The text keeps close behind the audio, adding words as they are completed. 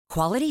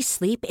Quality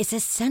sleep is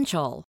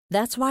essential.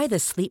 That's why the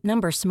Sleep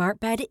Number Smart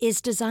Bed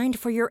is designed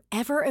for your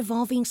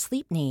ever-evolving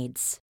sleep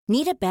needs.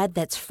 Need a bed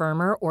that's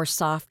firmer or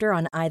softer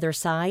on either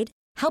side?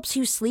 Helps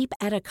you sleep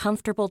at a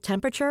comfortable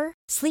temperature?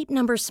 Sleep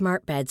Number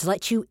Smart Beds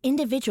let you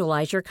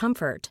individualize your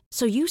comfort,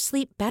 so you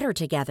sleep better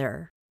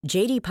together.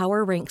 J.D.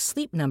 Power ranks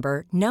Sleep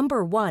Number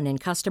number 1 in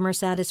customer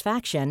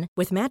satisfaction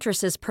with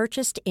mattresses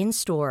purchased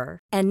in-store.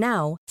 And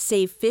now,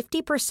 save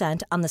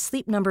 50% on the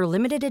Sleep Number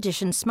Limited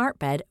Edition Smart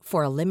Bed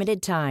for a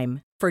limited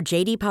time. For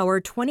J.D. Power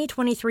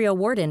 2023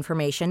 award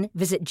information,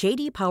 visit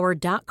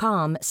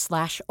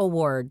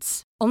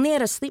jdpower.com/awards. Only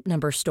at a Sleep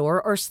Number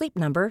store or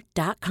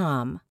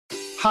sleepnumber.com.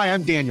 Hi,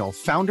 I'm Daniel,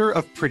 founder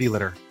of Pretty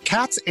Litter.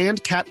 Cats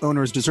and cat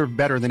owners deserve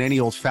better than any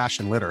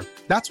old-fashioned litter.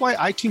 That's why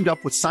I teamed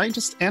up with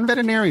scientists and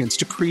veterinarians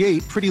to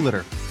create Pretty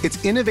Litter.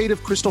 Its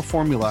innovative crystal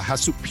formula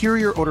has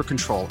superior odor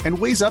control and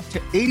weighs up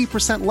to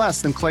 80%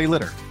 less than clay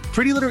litter.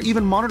 Pretty Litter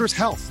even monitors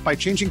health by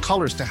changing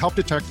colors to help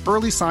detect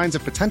early signs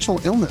of potential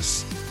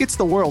illness. It's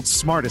the world's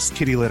smartest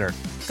kitty litter.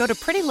 Go to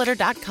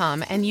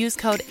prettylitter.com and use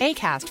code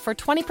ACAST for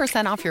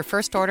 20% off your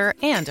first order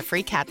and a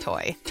free cat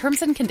toy.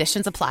 Terms and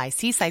conditions apply.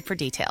 See site for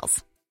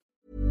details.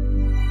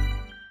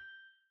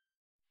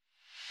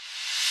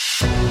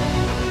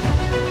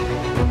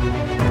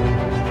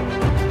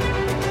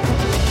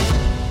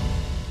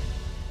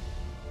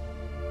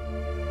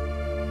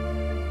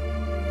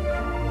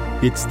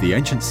 It's The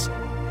Ancients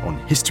on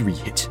History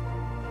Hit.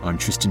 I'm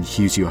Tristan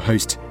Hughes, your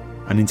host,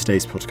 and in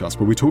today's podcast,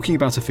 we're talking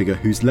about a figure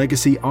whose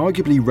legacy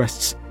arguably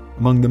rests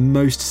among the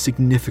most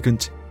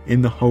significant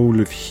in the whole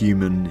of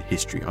human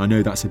history. I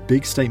know that's a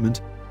big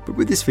statement, but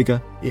with this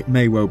figure, it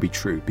may well be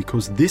true,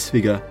 because this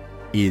figure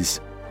is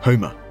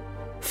Homer.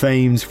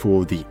 Famed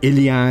for the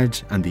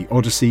Iliad and the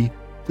Odyssey,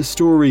 the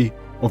story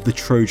of the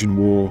Trojan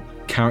War,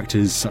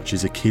 characters such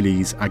as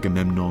Achilles,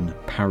 Agamemnon,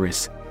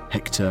 Paris,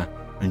 Hector,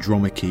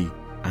 Andromache,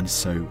 and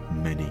so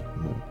many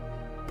more.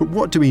 But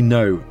what do we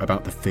know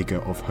about the figure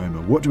of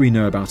Homer? What do we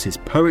know about his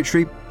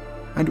poetry?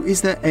 And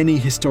is there any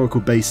historical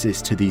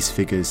basis to these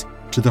figures,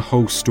 to the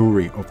whole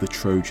story of the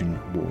Trojan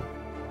War?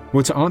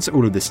 Well, to answer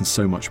all of this and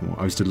so much more,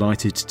 I was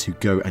delighted to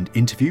go and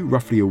interview,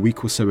 roughly a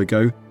week or so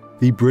ago,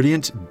 the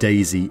brilliant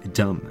Daisy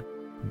Dunn.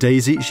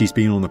 Daisy, she's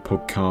been on the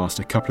podcast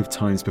a couple of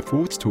times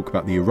before to talk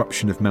about the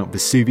eruption of Mount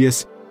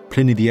Vesuvius,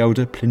 Pliny the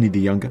Elder, Pliny the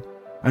Younger,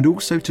 and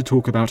also to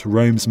talk about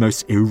Rome's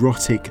most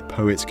erotic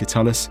poet,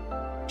 Catullus.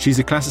 She's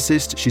a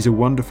classicist, she's a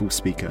wonderful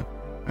speaker,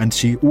 and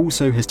she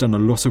also has done a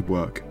lot of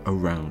work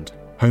around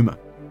Homer.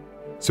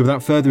 So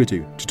without further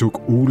ado, to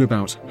talk all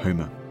about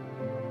Homer,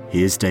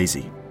 here's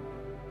Daisy.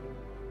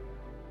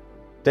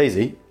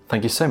 Daisy,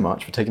 thank you so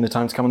much for taking the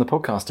time to come on the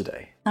podcast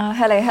today. Oh,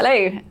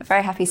 hello.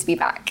 Very happy to be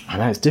back. I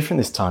know, it's different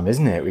this time,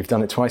 isn't it? We've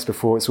done it twice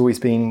before. It's always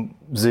been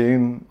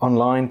Zoom,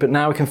 online, but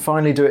now we can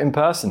finally do it in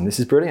person. This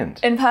is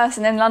brilliant. In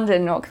person in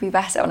London, what could be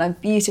better on a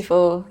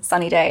beautiful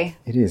sunny day?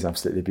 It is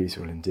absolutely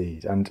beautiful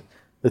indeed. And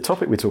the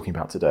topic we're talking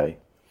about today,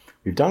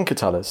 we've done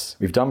Catullus,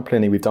 we've done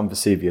Pliny, we've done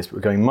Vesuvius, but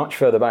we're going much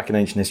further back in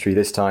ancient history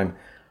this time.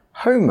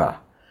 Homer.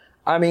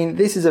 I mean,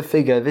 this is a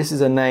figure, this is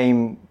a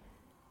name,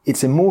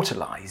 it's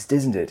immortalised,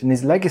 isn't it? And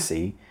his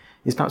legacy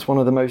is perhaps one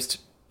of the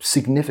most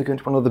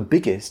significant, one of the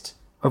biggest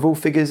of all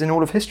figures in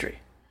all of history.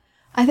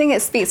 I think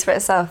it speaks for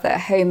itself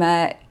that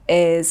Homer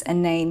is a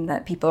name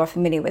that people are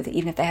familiar with,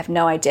 even if they have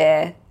no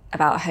idea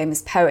about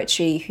Homer's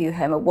poetry, who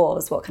Homer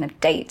was, what kind of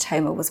date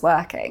Homer was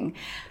working.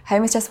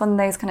 Homer's just one of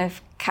those kind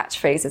of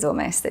catchphrases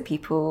almost that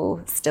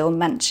people still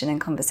mention in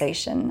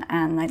conversation,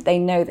 and they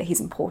know that he's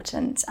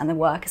important and the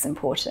work is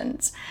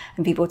important.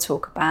 And people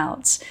talk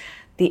about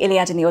the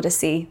Iliad and the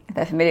Odyssey, if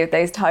they're familiar with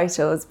those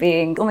titles,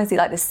 being almost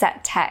like the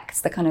set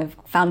text, the kind of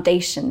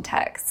foundation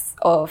texts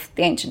of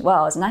the ancient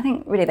world. And I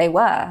think really they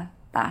were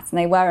that, and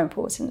they were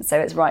important.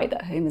 So it's right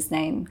that Homer's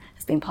name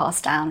has been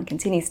passed down and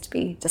continues to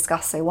be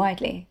discussed so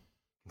widely.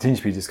 Continues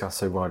to be discussed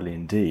so widely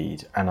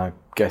indeed. And I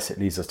guess it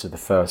leads us to the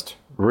first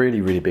really,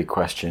 really big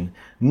question.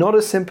 Not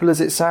as simple as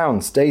it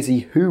sounds.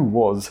 Daisy, who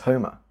was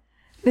Homer?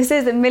 This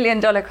is $1 million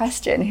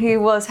question.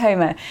 Who was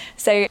Homer?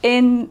 So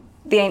in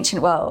the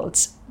ancient world,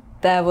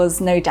 there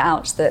was no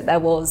doubt that there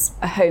was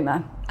a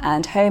Homer,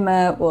 and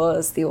Homer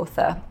was the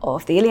author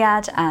of the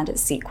Iliad and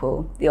its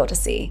sequel, the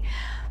Odyssey.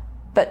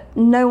 But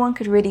no one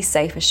could really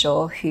say for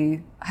sure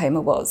who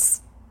Homer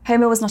was.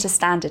 Homer was not a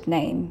standard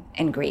name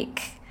in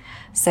Greek,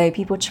 so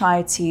people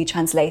tried to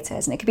translate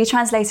it, and it could be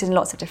translated in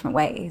lots of different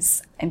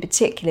ways. In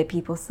particular,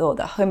 people thought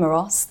that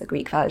Homeros, the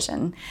Greek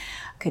version,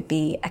 could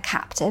be a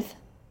captive.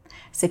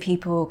 So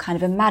people kind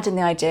of imagined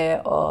the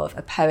idea of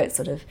a poet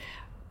sort of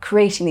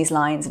creating these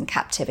lines in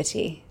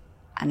captivity,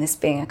 and this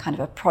being a kind of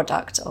a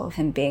product of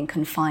him being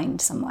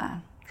confined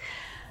somewhere.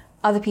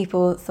 Other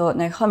people thought,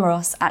 no,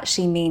 Homeros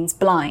actually means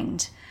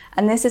blind.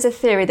 And this is a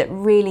theory that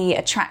really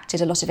attracted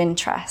a lot of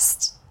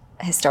interest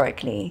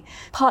historically,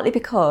 partly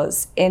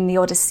because in the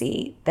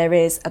Odyssey there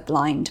is a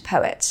blind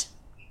poet,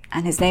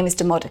 and his name is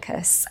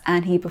Demodocus,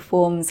 and he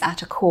performs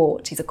at a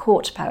court. He's a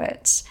court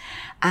poet,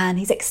 and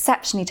he's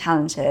exceptionally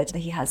talented.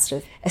 He has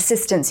sort of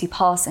assistants who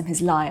pass him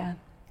his lyre,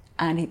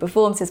 and he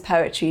performs his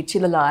poetry to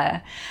the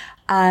lyre.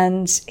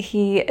 And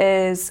he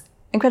is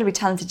incredibly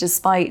talented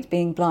despite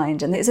being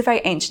blind. And it's a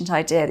very ancient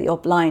idea that you're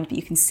blind, but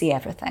you can see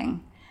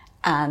everything.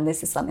 And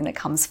this is something that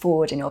comes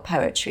forward in your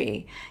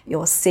poetry.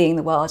 You're seeing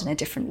the world in a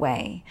different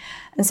way.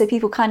 And so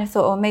people kind of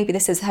thought, oh, maybe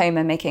this is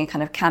Homer making a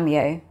kind of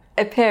cameo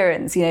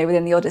appearance,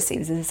 within the Odyssey.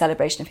 This is a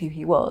celebration of who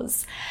he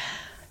was.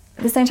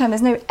 At the same time,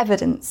 there's no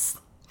evidence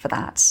for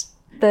that.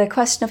 The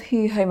question of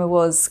who Homer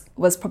was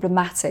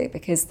problematic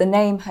because the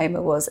name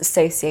Homer was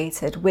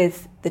associated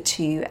with the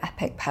two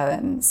epic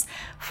poems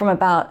from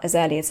about as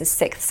early as the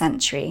 6th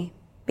century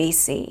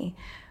BC,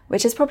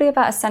 which is probably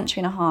about a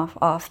century and a half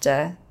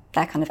after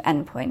their kind of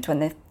endpoint when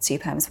the two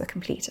poems were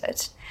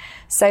completed.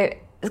 So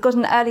it's got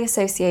an early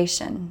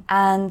association,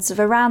 and sort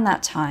of around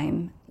that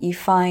time, you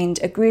find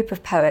a group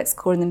of poets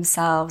calling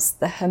themselves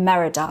the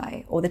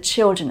Homeridai, or the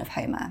children of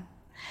Homer.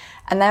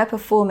 And they're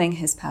performing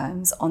his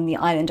poems on the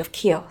island of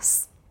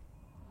Chios.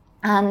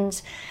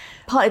 And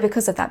partly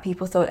because of that,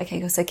 people thought,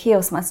 okay, so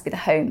Chios must be the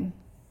home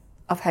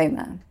of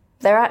Homer.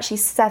 There are actually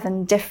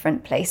 7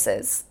 different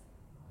places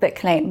that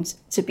claimed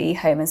to be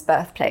Homer's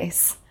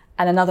birthplace,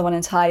 and another one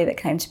entirely that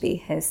claimed to be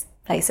his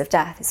place of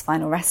death, his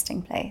final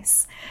resting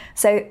place.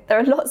 So there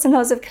are lots and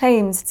lots of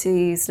claims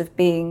to sort of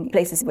being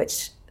places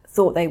which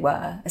thought they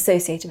were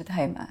associated with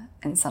Homer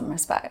in some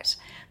respect,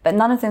 but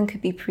none of them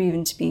could be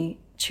proven to be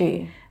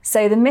true.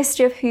 So the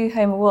mystery of who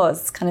Homer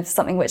was kind of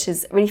something which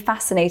has really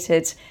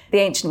fascinated the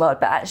ancient world,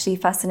 but actually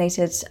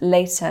fascinated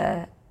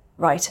later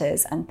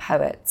writers and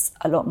poets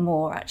a lot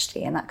more,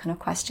 actually. And that kind of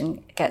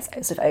question gets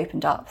sort of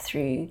opened up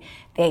through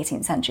the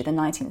 18th century, the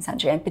 19th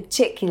century, and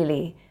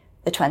particularly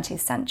the 20th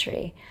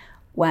century,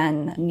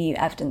 when new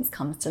evidence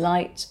comes to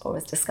light or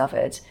is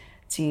discovered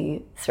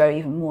to throw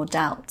even more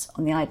doubt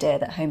on the idea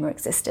that Homer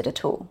existed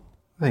at all.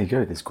 There you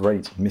go, this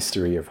great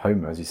mystery of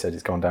Homer, as you said,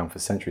 it's gone down for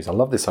centuries. I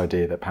love this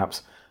idea that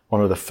perhaps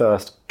one of the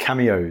first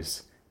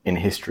cameos in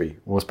history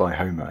was by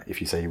Homer,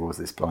 if you say he was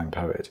this blind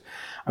poet.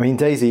 I mean,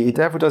 Daisy, it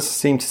therefore does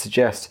seem to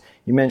suggest,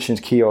 you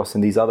mentioned Chios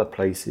and these other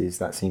places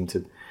that seem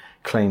to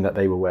claim that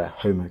they were where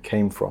Homer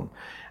came from.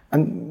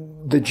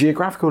 And the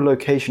geographical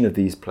location of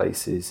these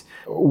places,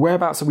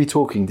 whereabouts are we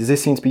talking? Does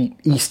this seem to be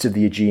east of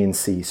the Aegean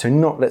Sea? So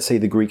not, let's say,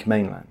 the Greek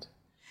mainland?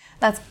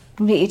 That's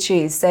completely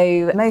true.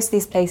 So most of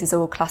these places are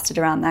all clustered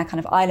around their kind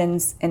of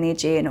islands in the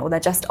Aegean, or they're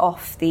just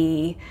off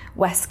the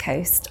west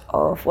coast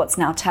of what's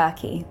now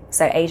Turkey,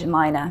 so Asia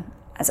Minor,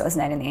 as it was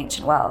known in the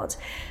ancient world.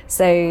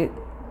 So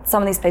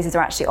some of these places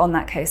are actually on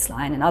that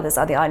coastline, and others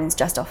are the islands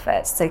just off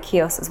it. So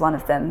Chios was one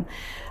of them.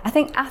 I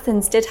think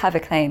Athens did have a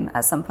claim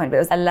at some point, but it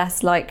was a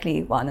less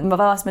likely one. And the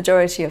vast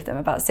majority of them,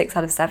 about 6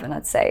 out of 7,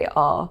 I'd say,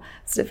 are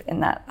sort of in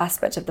that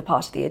aspect of the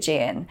part of the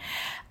Aegean.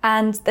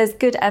 And there's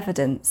good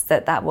evidence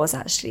that that was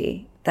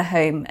actually the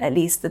home, at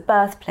least the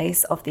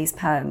birthplace of these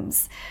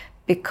poems,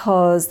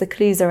 because the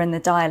clues are in the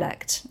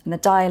dialect. And the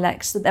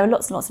dialect, there are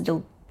lots and lots of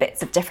little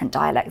bits of different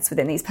dialects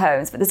within these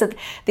poems, but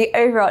the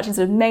overarching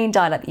sort of main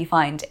dialect that you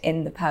find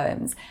in the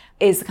poems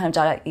is the kind of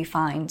dialect you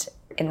find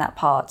in that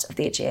part of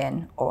the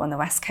Aegean or on the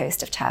west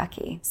coast of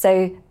Turkey.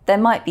 So there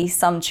might be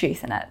some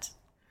truth in it.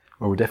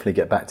 Well, we'll definitely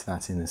get back to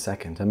that in a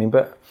second. I mean,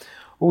 but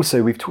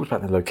also we've talked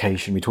about the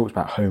location, we talked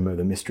about Homer,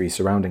 the mystery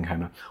surrounding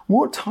Homer.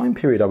 What time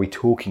period are we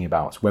talking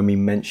about when we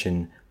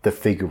mention the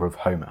figure of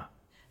Homer?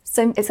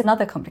 So it's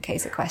another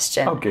complicated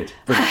question. Oh, good.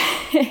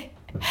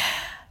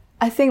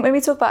 I think when we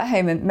talk about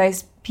Homer,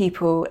 most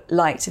people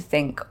like to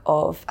think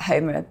of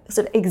Homer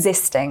sort of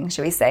existing,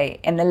 shall we say,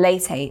 in the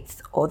late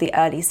 8th or the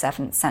early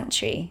 7th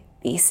century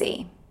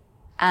BC.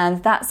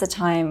 And that's the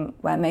time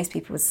where most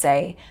people would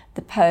say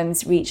the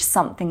poems reach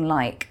something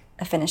like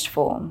a finished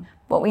form.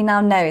 What we now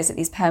know is that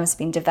these poems have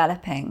been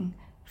developing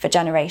for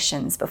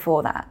generations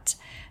before that.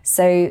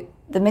 So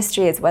the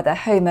mystery is whether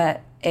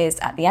Homer is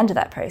at the end of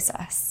that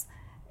process.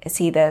 Is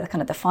he the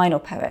kind of the final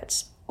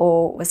poet,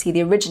 or was he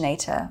the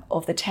originator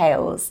of the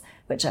tales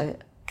which are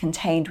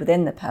contained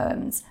within the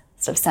poems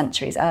sort of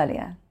centuries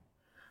earlier?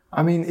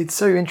 I mean, it's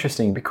so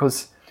interesting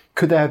because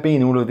could there have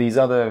been all of these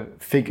other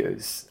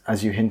figures,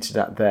 as you hinted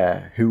at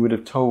there, who would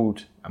have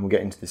told, and we'll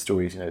get into the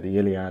stories, the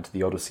Iliad,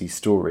 the Odyssey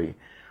story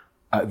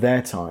at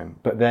their time,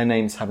 but their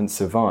names haven't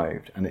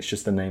survived, and it's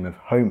just the name of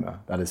Homer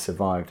that has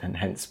survived, and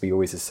hence we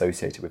always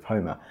associate it with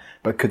Homer.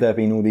 But could there have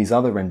been all these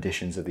other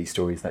renditions of these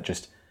stories that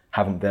just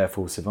haven't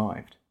therefore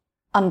survived?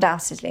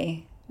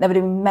 Undoubtedly. There would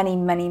have been many,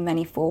 many,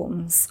 many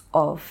forms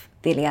of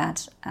the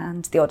Iliad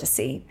and the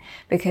Odyssey,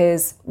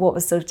 because what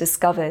was sort of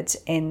discovered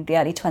in the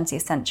early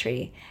 20th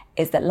century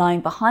is that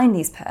lying behind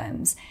these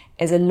poems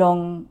is a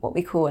long, what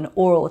we call an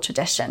oral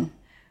tradition.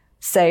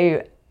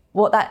 So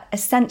what that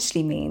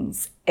essentially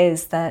means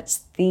is that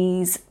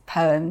these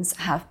poems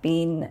have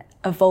been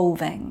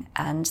evolving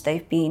and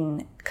they've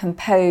been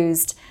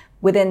composed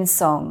within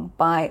song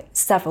by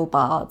several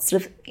bards,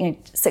 sort of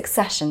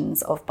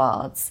successions of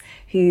bards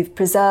who've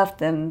preserved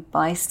them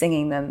by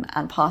singing them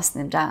and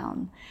passing them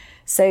down.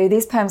 So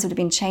these poems would have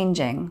been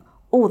changing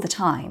all the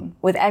time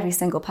with every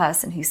single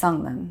person who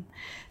sung them.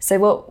 So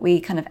what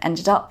we kind of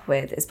ended up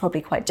with is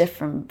probably quite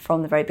different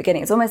from the very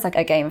beginning. It's almost like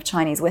a game of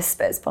Chinese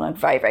whispers, but on a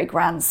very, very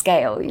grand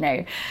scale. You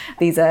know,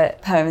 these are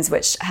poems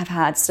which have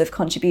had sort of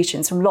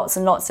contributions from lots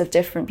and lots of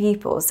different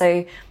people.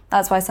 So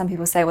that's why some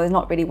people say, well, there's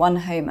not really one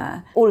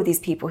Homer. All of these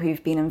people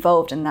who've been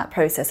involved in that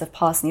process of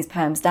passing these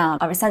poems down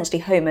are essentially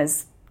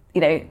Homers, you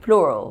know,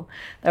 plural.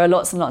 There are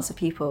lots and lots of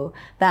people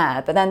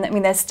there. But then, I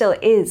mean, there still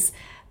is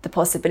the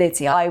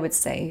possibility, I would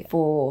say,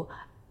 for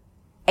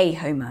a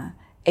Homer.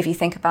 If you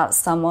think about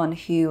someone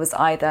who was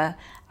either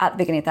at the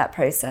beginning of that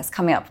process,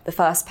 coming up with the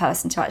first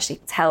person to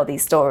actually tell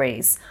these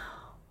stories,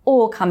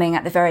 or coming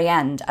at the very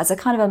end as a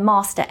kind of a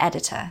master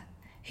editor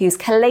who's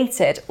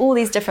collated all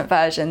these different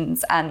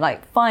versions and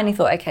like finally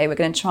thought, okay, we're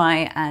going to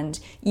try and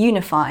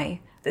unify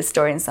this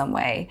story in some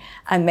way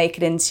and make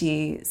it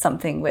into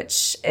something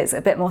which is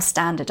a bit more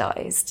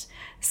standardized.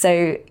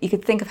 So you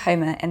could think of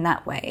Homer in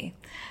that way.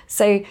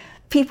 So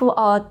people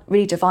are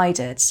really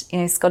divided. You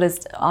know, scholars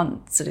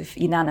aren't sort of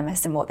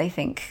unanimous in what they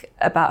think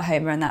about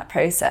Homer and that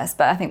process.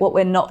 But I think what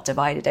we're not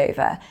divided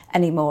over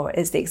anymore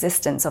is the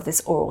existence of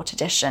this oral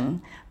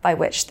tradition by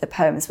which the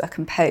poems were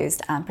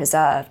composed and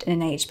preserved in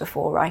an age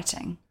before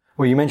writing.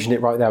 Well, you mentioned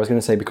it right there. I was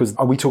going to say, because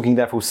are we talking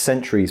therefore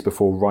centuries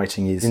before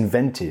writing is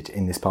invented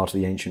in this part of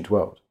the ancient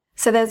world?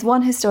 So there's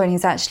one historian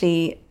who's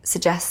actually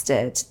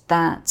suggested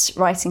that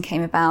writing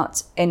came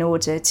about in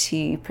order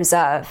to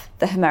preserve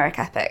the Homeric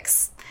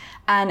epics.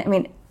 And I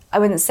mean, I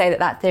wouldn't say that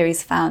that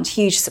theory's found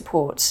huge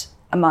support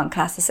among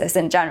classicists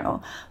in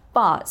general,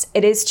 but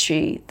it is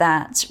true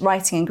that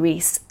writing in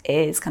Greece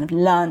is kind of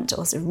learnt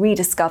or sort of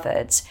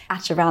rediscovered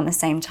at around the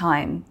same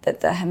time that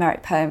the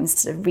Homeric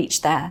poems sort of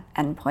reached their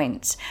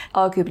endpoint.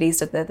 Arguably,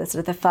 sort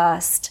of the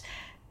first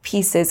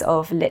pieces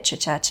of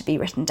literature to be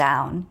written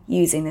down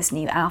using this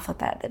new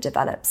alphabet that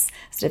develops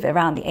sort of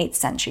around the 8th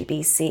century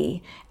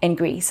BC in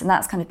Greece. And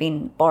that's kind of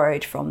been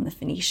borrowed from the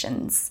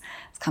Phoenicians.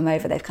 It's come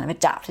over, they've kind of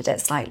adapted it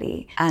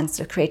slightly and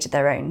sort of created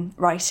their own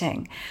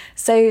writing.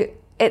 So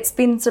it's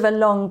been sort of a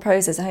long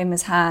process.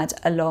 Homer's had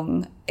a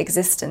long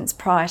existence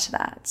prior to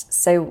that.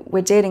 So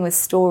we're dealing with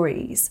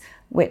stories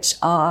which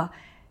are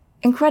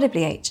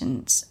incredibly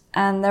ancient.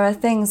 And there are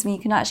things you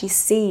can actually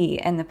see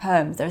in the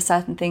poems. There are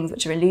certain things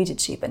which are alluded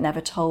to but never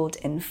told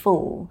in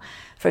full.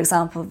 For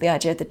example, the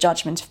idea of the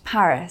judgment of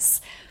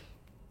Paris.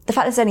 The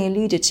fact that it's only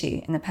alluded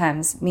to in the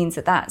poems means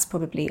that that's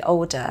probably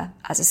older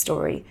as a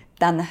story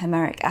than the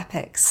Homeric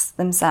epics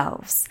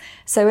themselves.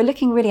 So we're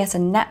looking really at a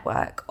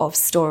network of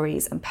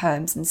stories and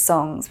poems and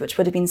songs which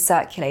would have been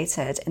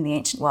circulated in the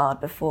ancient world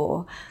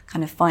before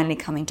kind of finally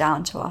coming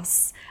down to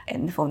us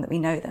in the form that we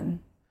know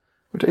them.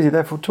 Well, Daisy,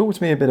 therefore, talk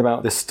to me a bit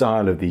about the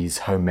style of these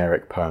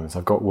Homeric poems.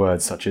 I've got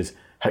words such as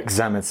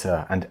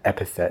hexameter and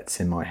epithets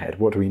in my head.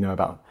 What do we know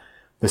about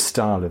the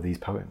style of these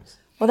poems?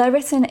 Well, they're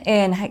written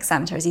in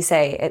hexameter, as you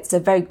say. It's a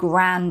very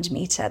grand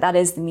meter. That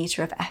is the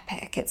meter of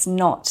epic. It's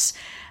not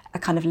a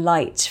kind of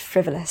light,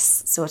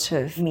 frivolous sort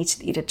of meter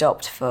that you'd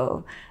adopt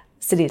for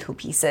silly little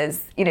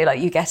pieces, you know,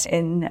 like you get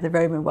in the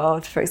Roman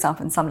world, for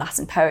example, in some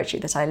Latin poetry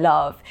that I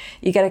love.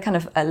 You get a kind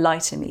of a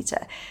lighter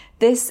meter.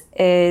 This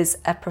is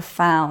a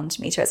profound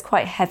meter. It's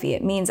quite heavy.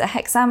 It means a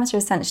hexameter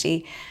is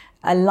essentially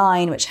a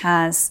line which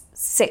has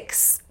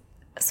 6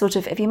 sort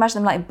of, if you imagine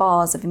them like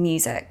bars of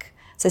music,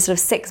 so sort of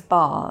 6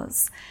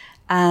 bars.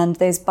 And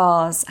those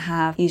bars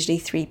have usually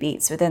 3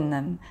 beats within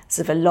them,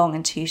 sort of a long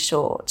and 2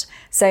 short.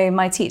 So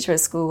my teacher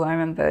at school, I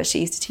remember she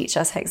used to teach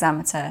us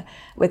hexameter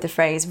with the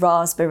phrase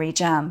raspberry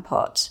jam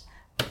pot.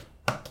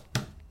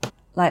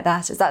 Like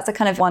that. That's a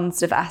kind of one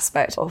sort of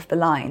aspect of the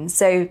line.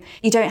 So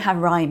you don't have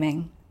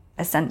rhyming,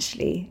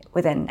 essentially,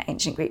 within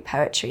ancient Greek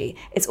poetry.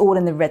 It's all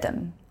in the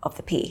rhythm of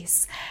the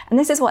piece. And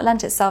this is what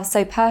lent itself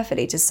so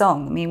perfectly to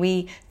song. I mean,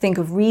 we think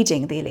of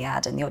reading the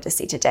Iliad and the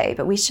Odyssey today,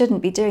 but we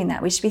shouldn't be doing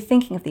that. We should be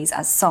thinking of these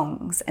as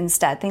songs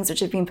instead, things which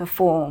have been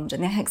performed,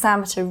 and the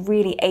hexameter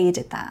really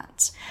aided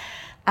that.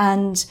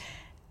 And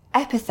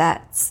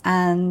epithets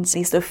and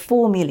these sort of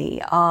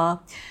formulae are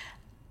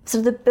sort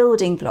of the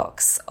building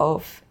blocks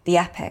of the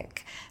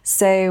epic.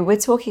 So we're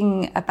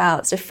talking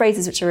about sort of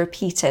phrases which are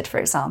repeated, for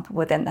example,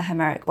 within the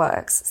Homeric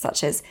works,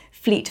 such as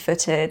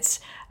fleet-footed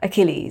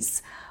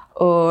Achilles,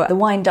 or the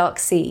wine-dark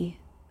sea,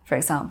 for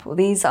example.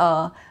 These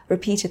are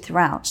repeated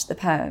throughout the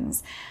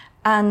poems.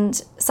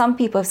 And some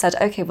people have said,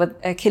 okay, well,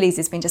 Achilles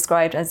has been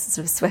described as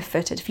sort of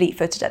swift-footed,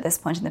 fleet-footed at this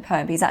point in the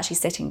poem, but he's actually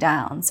sitting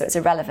down, so it's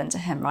irrelevant to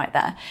him right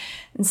there.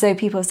 And so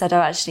people have said,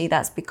 oh, actually,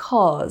 that's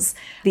because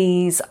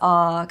these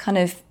are kind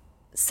of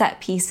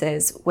set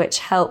pieces which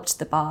helped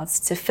the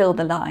bards to fill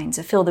the line,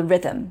 to fill the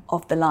rhythm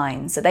of the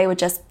line. So they would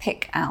just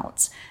pick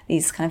out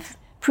these kind of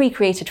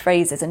pre-created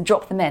phrases and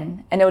drop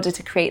them in order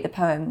to create the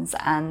poems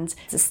and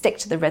to stick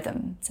to the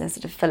rhythm, to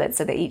sort of fill it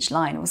so that each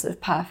line was sort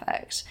of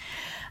perfect.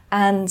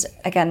 And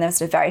again, there's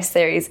sort of various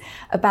theories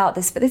about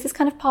this, but this is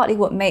kind of partly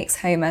what makes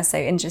Homer so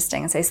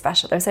interesting and so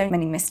special. There are so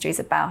many mysteries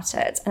about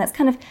it. And it's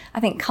kind of, I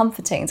think,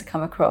 comforting to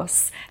come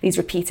across these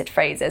repeated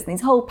phrases and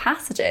these whole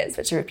passages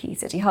which are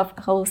repeated. You have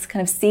whole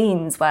kind of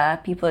scenes where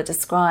people are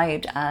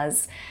described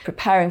as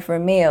preparing for a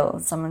meal.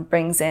 Someone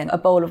brings in a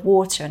bowl of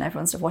water and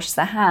everyone sort of washes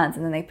their hands,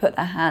 and then they put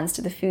their hands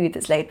to the food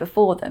that's laid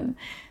before them.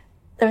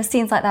 There are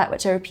scenes like that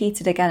which are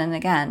repeated again and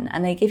again,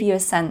 and they give you a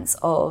sense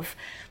of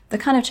the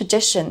kind of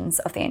traditions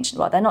of the ancient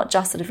world. They're not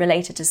just sort of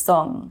related to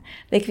song.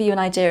 They give you an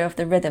idea of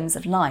the rhythms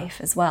of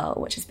life as well,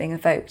 which is being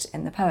evoked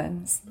in the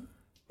poems.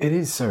 It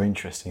is so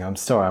interesting. I'm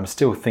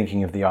still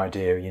thinking of the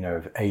idea,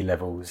 of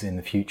A-levels in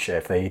the future.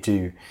 If they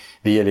do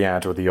the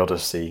Iliad or the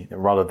Odyssey,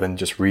 rather than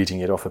just reading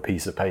it off a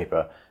piece of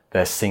paper,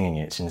 they're singing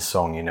it in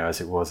song,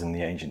 as it was in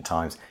the ancient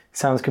times. It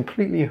sounds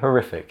completely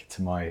horrific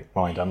to my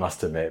mind, I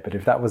must admit. But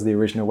if that was the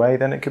original way,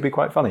 then it could be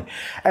quite funny.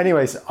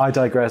 Anyways, I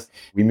digress.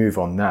 We move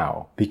on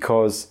now,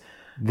 because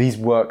these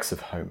works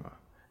of Homer,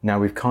 now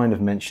we've kind of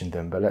mentioned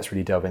them, but let's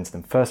really delve into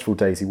them. First of all,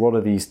 Daisy, what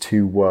are these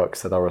two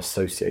works that are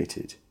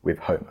associated with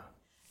Homer?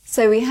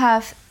 So we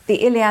have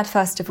the Iliad,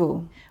 first of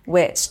all,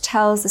 which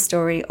tells the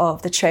story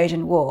of the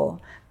Trojan War,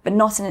 but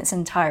not in its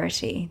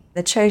entirety.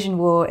 The Trojan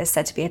War is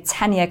said to be a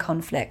 10-year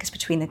conflict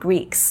between the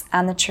Greeks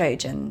and the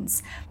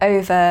Trojans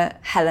over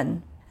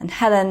Helen. And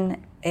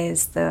Helen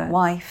is the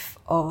wife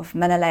of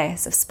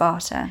Menelaus of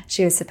Sparta.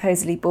 She was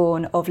supposedly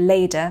born of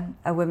Leda,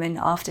 a woman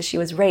after she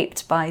was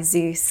raped by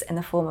Zeus in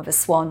the form of a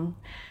swan.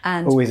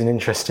 And always an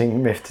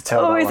interesting myth to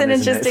tell. Always an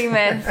interesting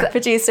myth.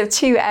 Produced of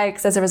 2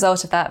 eggs as a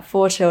result of that,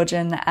 4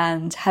 children,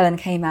 and Helen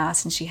came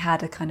out and she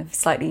had a kind of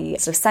slightly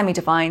sort of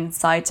semi-divine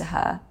side to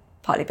her,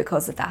 partly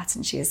because of that,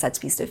 and she is said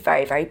to be sort of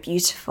very, very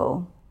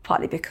beautiful,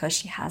 partly because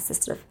she has this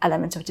sort of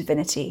element of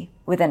divinity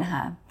within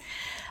her.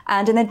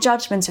 And in the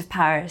judgment of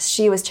Paris,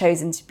 she was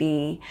chosen to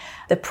be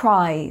the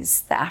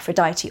prize that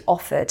Aphrodite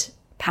offered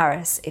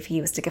Paris if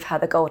he was to give her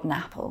the golden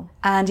apple.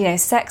 And,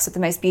 sex with the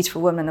most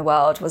beautiful woman in the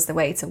world was the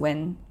way to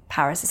win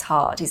Paris's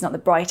heart. He's not the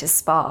brightest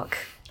spark.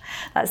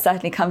 That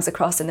certainly comes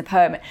across in the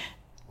poem.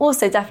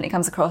 Also definitely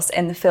comes across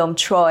in the film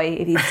Troy,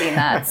 if you've seen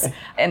that,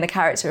 in the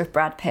character of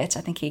Brad Pitt.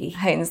 I think he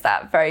hones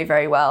that very,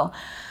 very well.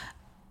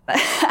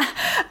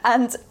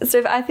 And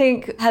sort of, I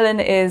think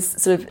Helen is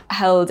sort of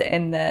held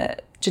in the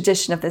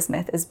tradition of this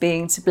myth as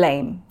being to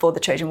blame for the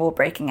Trojan War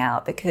breaking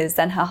out, because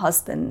then her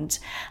husband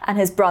and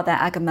his brother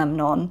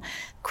Agamemnon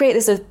create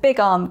this sort of big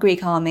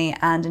Greek army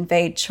and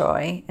invade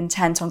Troy,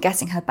 intent on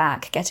getting her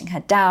back, getting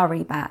her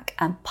dowry back,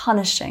 and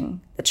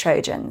punishing the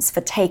Trojans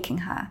for taking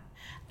her.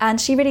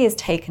 And she really is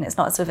taken. It's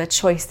not sort of a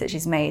choice that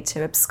she's made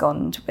to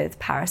abscond with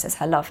Paris as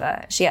her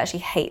lover. She actually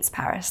hates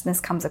Paris, and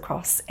this comes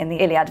across in the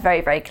Iliad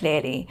very, very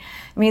clearly.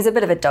 I mean, he's a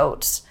bit of a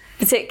dolt,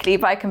 particularly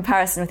by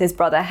comparison with his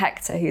brother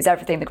Hector, who's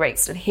everything the great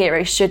sort of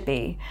hero should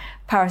be.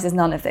 Paris is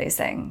none of those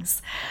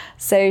things.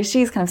 So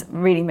she's kind of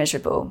really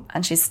miserable,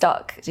 and she's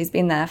stuck. She's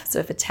been there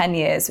for 10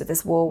 years with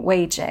this war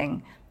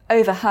waging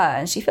over her,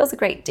 and she feels a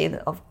great deal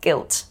of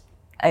guilt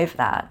over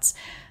that.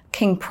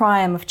 King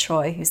Priam of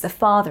Troy, who's the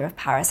father of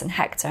Paris and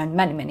Hector and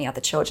many, many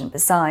other children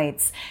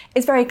besides,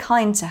 is very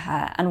kind to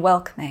her and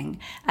welcoming.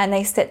 And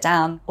they sit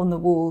down on the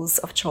walls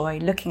of Troy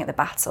looking at the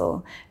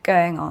battle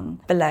going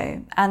on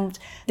below. And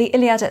the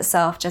Iliad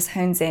itself just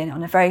hones in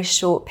on a very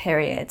short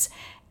period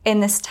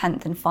in this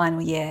 10th and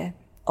final year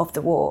of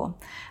the war.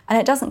 And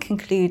it doesn't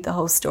conclude the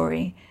whole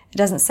story. It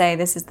doesn't say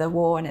this is the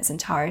war in its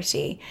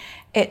entirety.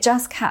 It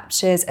just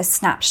captures a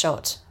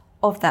snapshot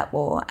of that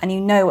war, and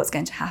you know what's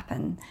going to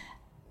happen.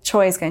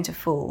 Troy is going to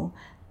fall,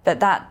 but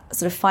that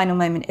sort of final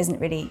moment isn't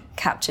really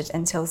captured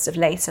until sort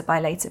of later by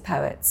later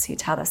poets who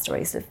tell their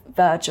stories. Of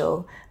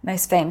Virgil,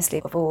 most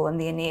famously of all, in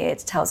the Aeneid,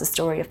 tells the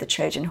story of the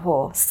Trojan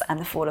horse and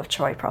the fall of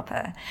Troy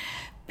proper.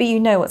 But you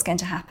know what's going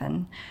to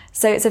happen.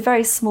 So it's a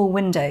very small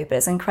window, but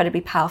it's an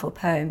incredibly powerful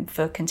poem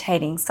for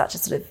containing such a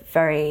sort of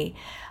very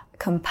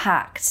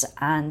compact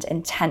and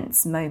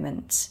intense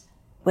moment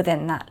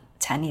within that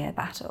 10-year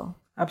battle.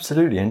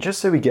 Absolutely. And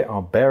just so we get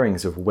our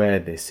bearings of where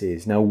this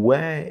is, now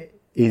where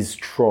is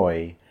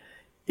Troy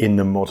in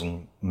the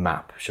modern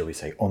map, shall we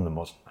say, on the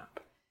modern map?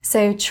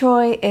 So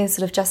Troy is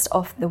sort of just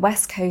off the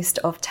west coast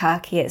of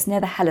Turkey. It's near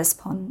the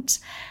Hellespont,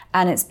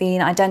 and it's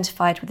been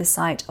identified with the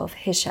site of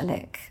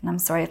Hishalik. And I'm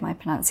sorry if my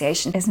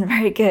pronunciation isn't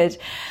very good,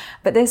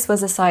 but this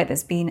was a site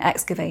that's been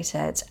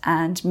excavated,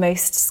 and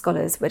most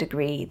scholars would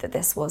agree that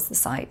this was the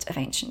site of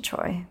ancient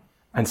Troy.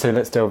 And so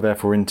let's delve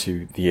therefore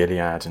into the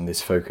Iliad and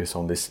this focus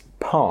on this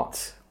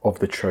part of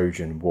the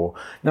Trojan War.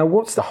 Now,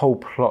 what's the whole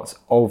plot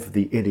of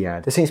the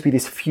Iliad? There seems to be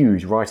this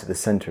feud right at the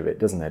centre of it,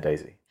 doesn't there,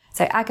 Daisy?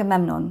 So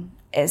Agamemnon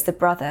is the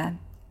brother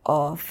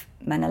of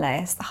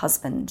Menelaus, the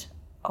husband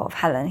of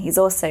Helen. He's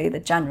also the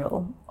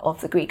general of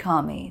the Greek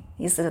army.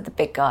 He's the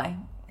big guy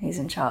who's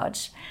in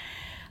charge.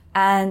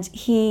 And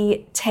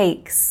he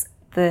takes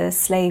the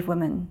slave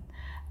woman,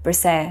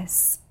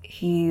 Briseis,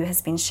 who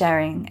has been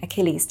sharing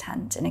Achilles'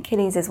 tent. And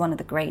Achilles is one of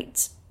the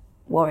great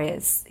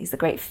warriors. He's the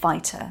great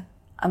fighter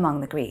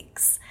among the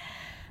Greeks.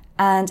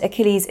 And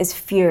Achilles is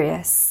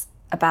furious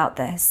about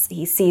this.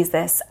 He sees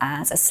this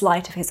as a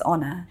slight of his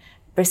honour.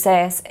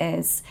 Briseis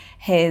is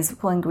his,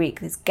 well, in Greek,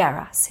 his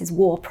geras, his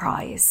war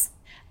prize.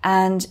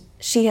 And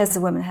she, as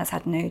a woman, has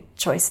had no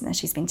choice in this.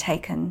 She's been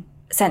taken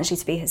essentially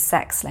to be his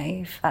sex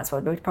slave. That's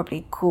what we'd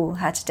probably call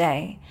her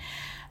today.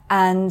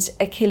 And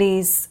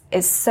Achilles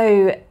is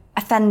so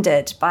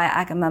offended by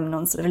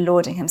Agamemnon sort of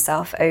lording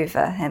himself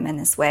over him in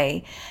this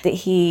way that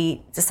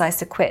he decides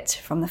to quit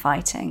from the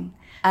fighting.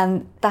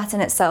 And that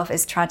in itself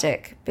is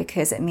tragic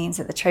because it means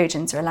that the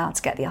Trojans are allowed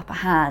to get the upper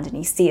hand, and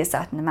you see a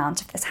certain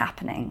amount of this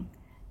happening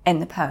in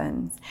the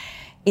poems.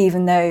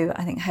 Even though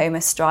I think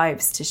Homer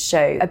strives to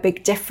show a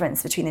big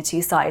difference between the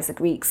two sides, the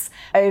Greeks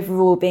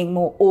overall being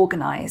more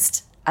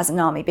organised as an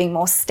army, being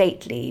more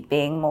stately,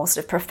 being more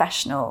sort of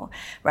professional,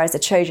 whereas the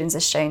Trojans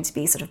are shown to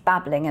be sort of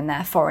babbling in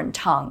their foreign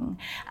tongue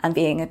and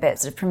being a bit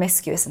sort of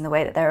promiscuous in the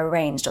way that they're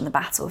arranged on the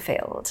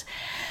battlefield.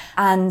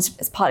 And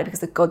it's partly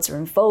because the gods are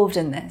involved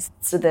in this.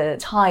 So the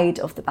tide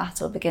of the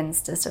battle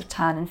begins to sort of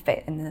turn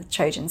in the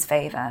Trojans'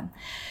 favour.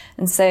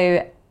 And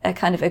so a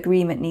kind of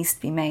agreement needs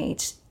to be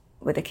made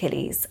with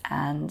Achilles,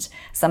 and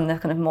some of the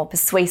kind of more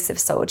persuasive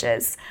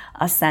soldiers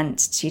are sent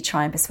to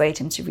try and persuade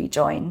him to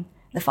rejoin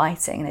the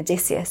fighting, and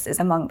Odysseus is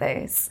among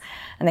those.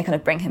 And they kind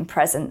of bring him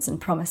presents and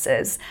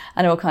promises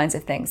and all kinds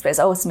of things. But it's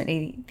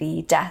ultimately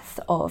the death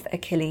of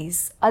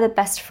Achilles' either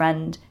best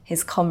friend,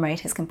 his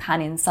comrade, his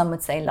companion, some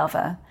would say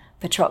lover,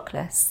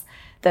 Patroclus,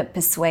 that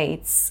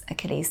persuades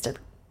Achilles to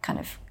kind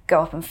of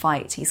go up and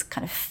fight. He's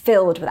kind of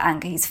filled with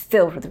anger, he's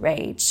filled with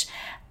rage,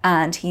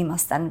 and he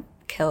must then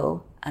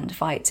kill and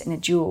fight in a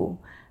duel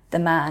the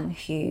man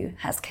who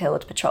has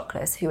killed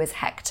Patroclus, who is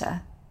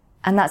Hector.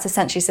 And that's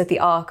essentially sort of the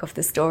arc of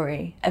the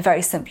story, a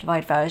very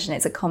simplified version.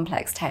 It's a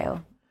complex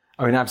tale.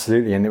 I mean,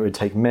 absolutely, and it would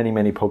take many,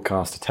 many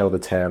podcasts to tell the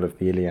tale of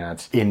the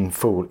Iliad in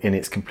full, in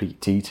its complete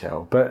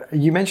detail. But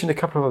you mentioned a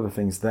couple of other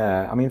things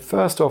there. I mean,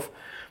 first off,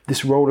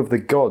 this role of the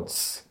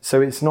gods.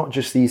 So it's not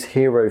just these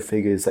hero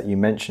figures that you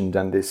mentioned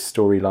and this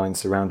storyline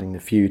surrounding the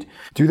feud.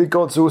 Do the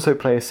gods also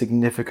play a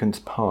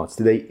significant part?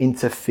 Do they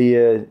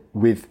interfere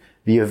with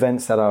the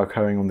events that are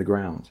occurring on the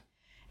ground?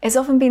 It's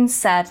often been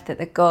said that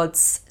the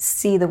gods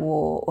see the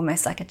war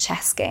almost like a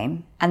chess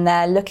game, and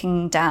they're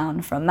looking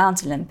down from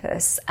Mount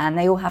Olympus, and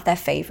they all have their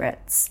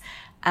favourites,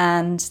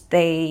 and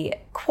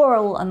they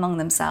quarrel among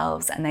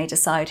themselves, and they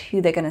decide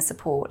who they're going to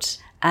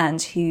support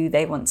and who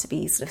they want to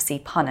be sort of see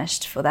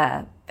punished for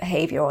their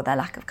behaviour or their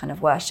lack of kind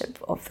of worship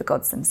of the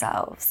gods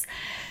themselves.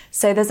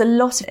 So there's a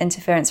lot of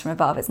interference from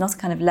above. It's not a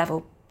kind of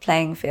level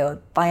playing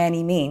field by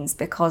any means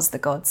because the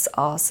gods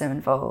are so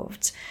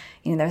involved.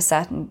 You know, there are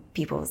certain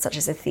people such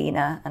as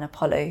Athena and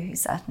Apollo who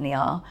certainly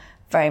are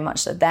very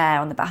much there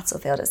on the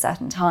battlefield at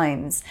certain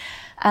times.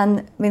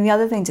 And I mean, the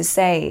other thing to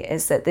say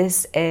is that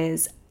this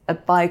is a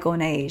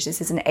bygone age.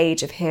 This is an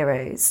age of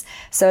heroes.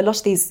 So a lot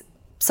of these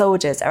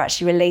soldiers are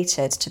actually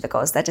related to the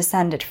gods. They're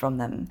descended from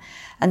them.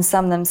 And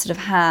some of them sort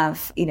of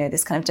have, you know,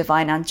 this kind of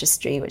divine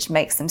ancestry, which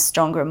makes them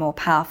stronger and more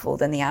powerful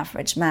than the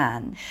average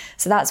man.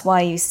 So that's why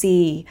you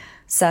see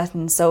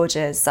certain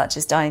soldiers, such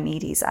as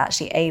Diomedes,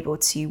 actually able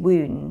to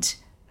wound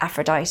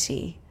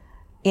Aphrodite,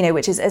 you know,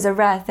 which is a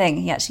rare thing.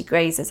 He actually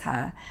grazes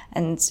her,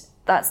 and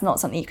that's not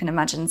something you can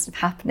imagine sort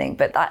of happening,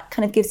 but that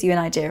kind of gives you an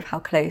idea of how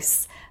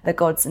close the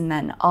gods and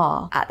men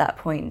are at that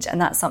point.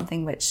 And that's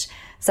something which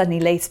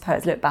suddenly later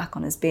poets look back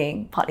on as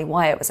being partly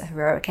why it was a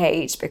heroic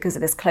age, because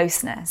of this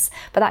closeness.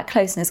 But that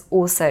closeness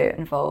also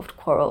involved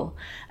quarrel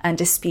and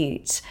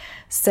dispute.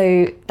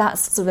 So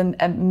that's sort of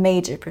a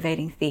major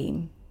prevailing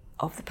theme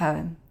of the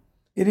poem.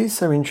 It is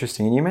so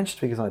interesting. And you mentioned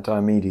figures like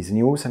Diomedes, and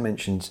you also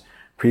mentioned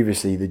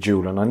previously the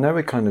duel, and I know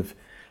we're kind of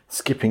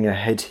skipping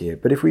ahead here,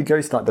 but if we go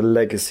to like the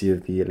legacy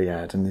of the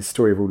Iliad and the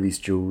story of all these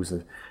duels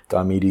of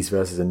Diomedes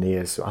versus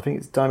Aeneas, I think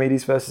it's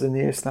Diomedes versus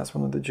Aeneas, that's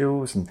one of the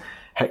duels, and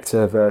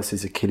Hector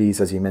versus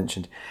Achilles, as you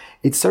mentioned.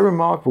 It's so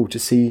remarkable to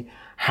see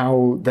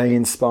how they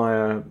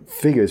inspire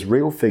figures,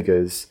 real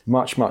figures,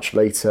 much, much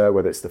later,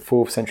 whether it's the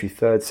 4th century,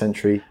 3rd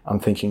century. I'm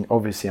thinking,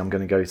 obviously, I'm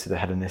going to go to the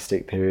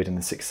Hellenistic period and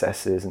the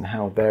successors and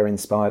how they're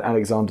inspired.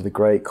 Alexander the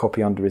Great,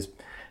 copy under his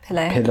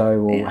pillow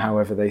or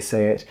however they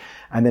say it,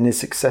 and then his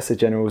successor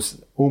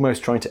generals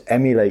almost trying to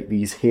emulate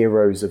these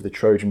heroes of the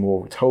Trojan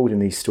War told in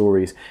these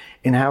stories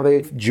in how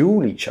they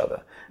duel each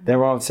other.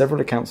 There are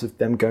several accounts of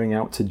them going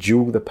out to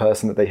duel the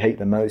person that they hate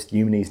the most,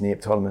 Eumenes,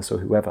 Neoptolemus or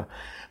whoever.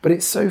 But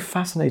it's so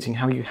fascinating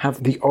how you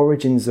have the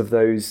origins of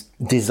those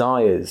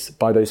desires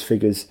by those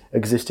figures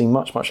existing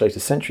much, much later,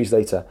 centuries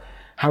later,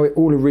 how it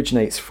all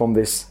originates from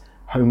this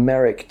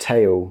Homeric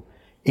tale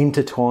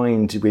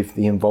intertwined with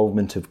the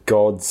involvement of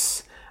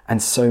gods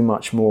and so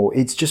much more.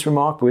 It's just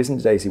remarkable, isn't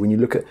it, Daisy, when you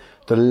look at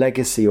the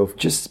legacy of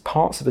just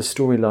parts of a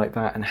story like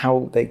that and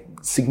how they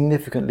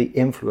significantly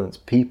influence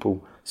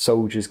people,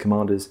 soldiers,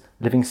 commanders,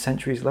 living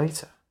centuries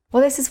later.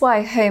 Well, this is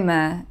why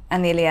Homer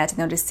and the Iliad and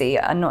the Odyssey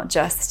are not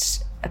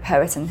just a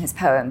poet and his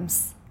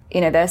poems.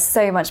 they're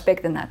so much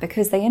bigger than that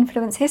because they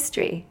influence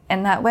history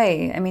in that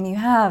way. I mean, you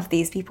have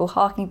these people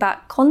harking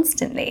back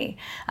constantly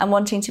and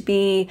wanting to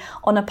be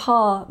on a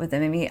par with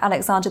them. I mean,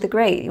 Alexander the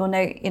Great, you'll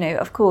know,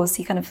 of course,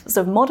 he kind of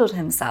sort of modelled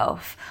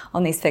himself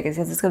on these figures. He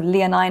has this kind of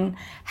leonine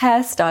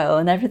hairstyle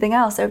and everything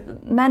else. So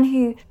men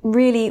who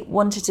really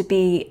wanted to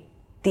be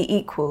the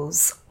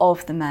equals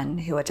of the men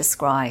who are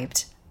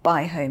described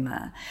by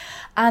Homer.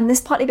 And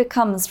this partly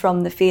becomes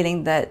from the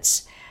feeling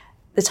that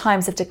the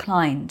times have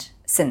declined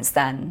since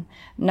then.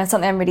 Now,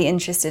 something I'm really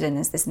interested in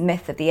is this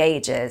myth of the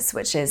ages,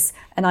 which is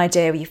an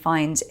idea we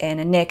find in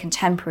a near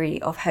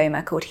contemporary of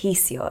Homer called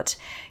Hesiod,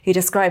 who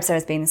describes there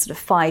as being sort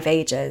of 5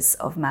 ages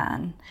of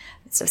man,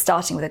 sort of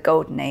starting with a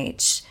golden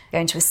age,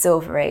 going to a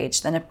silver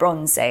age, then a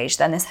bronze age,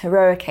 then this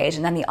heroic age,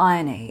 and then the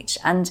iron age.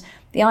 And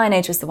the Iron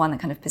Age was the one that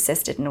kind of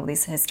persisted, and all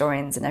these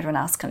historians and everyone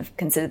else kind of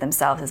considered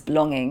themselves as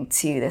belonging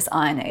to this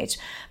Iron Age.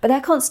 But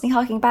they're constantly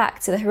harking back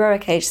to the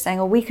heroic age, saying,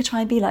 oh, we could try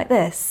and be like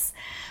this.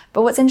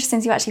 But what's interesting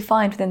is you actually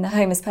find within the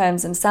Homer's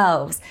poems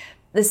themselves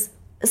this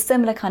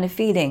similar kind of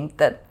feeling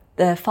that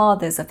the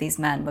fathers of these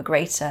men were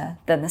greater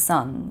than the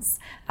sons.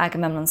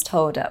 Agamemnon's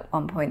told at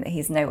one point that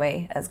he's no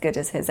way as good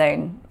as his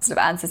own sort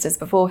of ancestors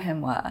before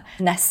him were.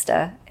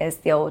 Nestor is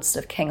the old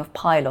sort of king of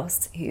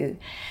Pylos, who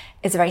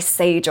is a very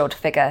sage old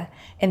figure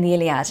in the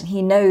Iliad, and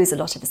he knows a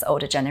lot of this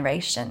older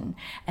generation.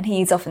 And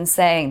he's often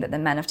saying that the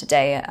men of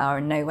today are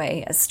in no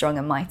way as strong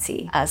and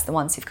mighty as the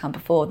ones who've come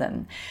before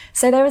them.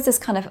 So there is this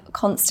kind of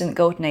constant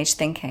golden age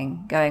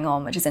thinking going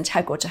on, which is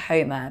integral to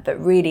Homer, but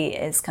really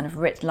is kind of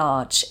writ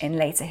large in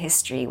later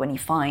history when you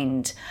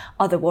find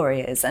other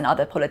warriors and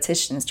other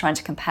politicians trying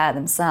to compare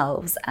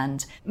themselves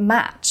and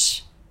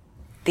match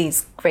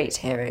these great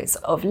heroes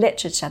of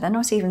literature. They're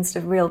not even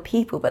sort of real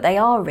people, but they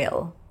are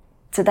real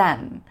to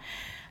them.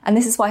 And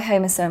this is why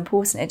Homer's so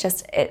important.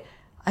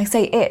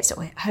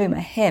 Homer,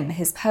 him,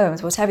 his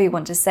poems, whatever you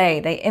want to say,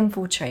 they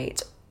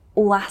infiltrate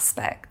all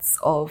aspects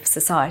of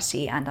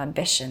society and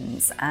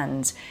ambitions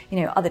and,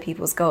 other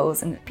people's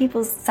goals, and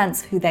people's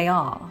sense of who they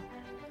are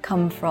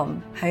come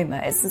from Homer.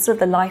 It's sort of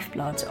the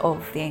lifeblood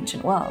of the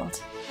ancient world.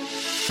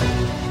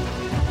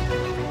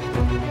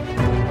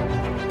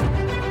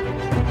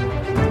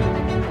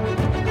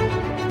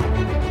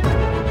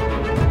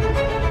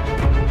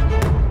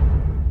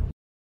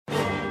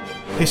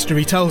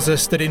 History tells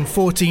us that in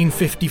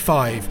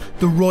 1455,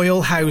 the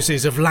royal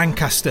houses of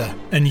Lancaster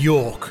and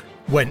York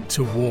went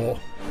to war,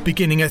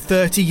 beginning a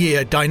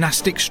 30-year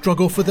dynastic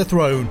struggle for the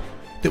throne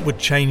that would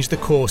change the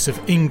course of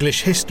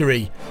English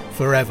history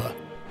forever.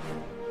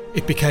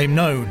 It became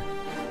known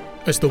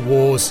as the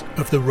Wars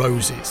of the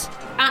Roses.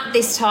 At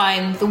this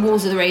time, the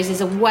Wars of the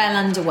Roses are well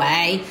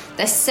underway.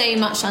 There's so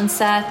much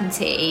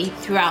uncertainty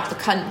throughout the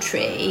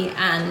country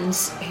and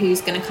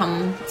who's going to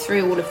come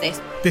through all of this.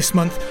 This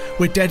month,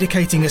 we're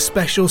dedicating a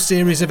special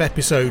series of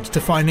episodes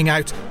to finding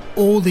out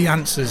all the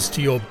answers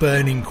to your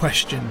burning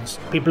questions.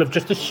 People have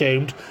just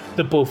assumed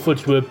the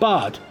Beauforts were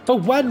bad.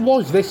 But when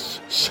was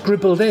this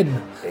scribbled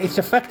in? It's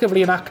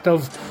effectively an act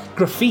of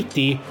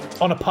graffiti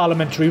on a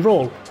parliamentary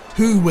roll.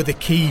 Who were the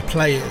key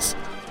players?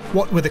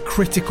 What were the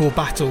critical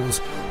battles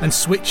and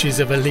switches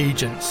of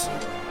allegiance?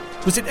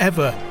 Was it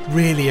ever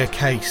really a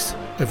case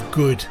of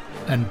good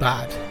and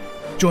bad?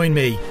 Join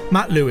me,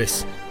 Matt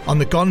Lewis, on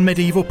the Gone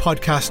Medieval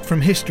podcast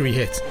from History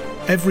Hit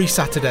every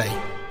Saturday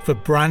for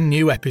brand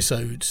new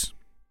episodes.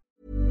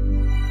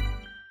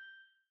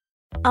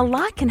 A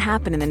lot can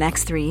happen in the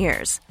next 3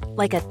 years.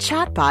 Like a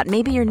chatbot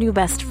may be your new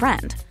best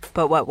friend.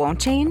 But what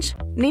won't change?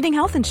 Needing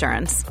health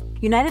insurance.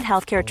 United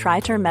Healthcare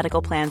Tri-Term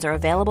Medical Plans are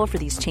available for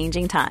these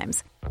changing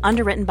times.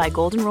 Underwritten by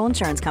Golden Rule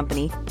Insurance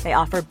Company, they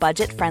offer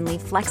budget-friendly,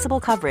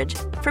 flexible coverage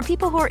for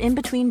people who are in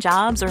between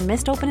jobs or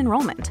missed open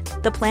enrollment.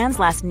 The plans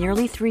last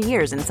nearly 3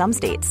 years in some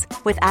states,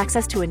 with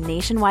access to a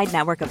nationwide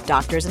network of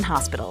doctors and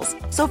hospitals.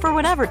 So for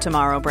whatever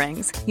tomorrow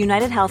brings,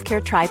 United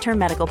Healthcare Tri-Term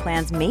Medical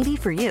Plans may be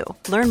for you.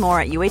 Learn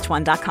more at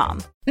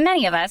uh1.com.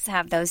 Many of us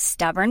have those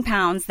stubborn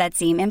pounds that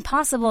seem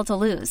impossible to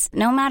lose,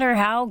 no matter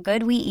how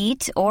good we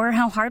eat or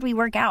how hard we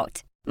work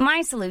out.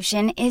 My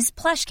solution is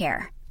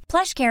PlushCare.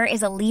 PlushCare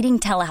is a leading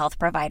telehealth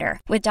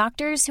provider with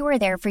doctors who are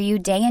there for you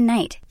day and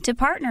night to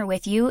partner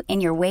with you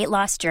in your weight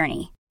loss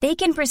journey. They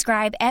can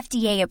prescribe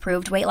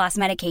FDA-approved weight loss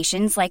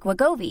medications like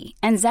Wegovy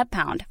and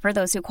Zepbound for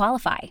those who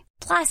qualify.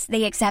 Plus,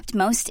 they accept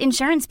most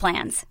insurance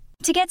plans.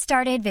 To get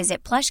started,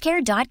 visit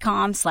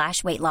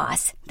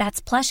plushcare.com/weightloss.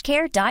 That's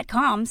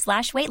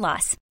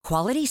plushcare.com/weightloss.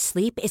 Quality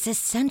sleep is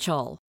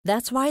essential.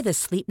 That's why the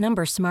Sleep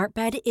Number Smart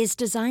Bed is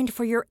designed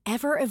for your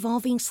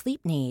ever-evolving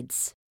sleep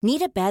needs.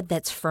 Need a bed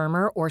that's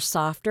firmer or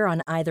softer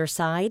on either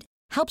side?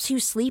 Helps you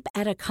sleep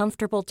at a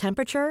comfortable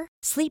temperature?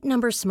 Sleep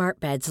Number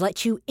Smart Beds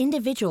let you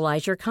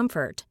individualize your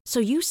comfort, so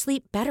you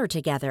sleep better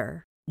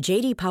together.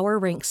 J.D. Power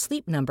ranks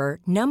Sleep Number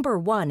number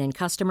 1 in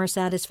customer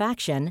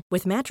satisfaction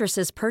with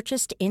mattresses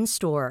purchased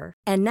in-store.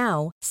 And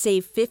now,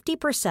 save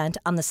 50%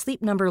 on the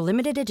Sleep Number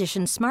Limited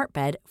Edition Smart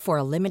Bed for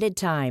a limited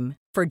time.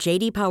 For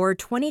J.D. Power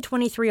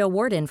 2023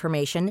 award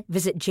information,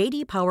 visit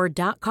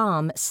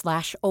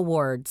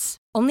jdpower.com/awards.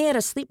 Only at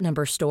a Sleep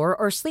Number store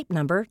or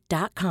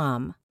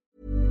sleepnumber.com.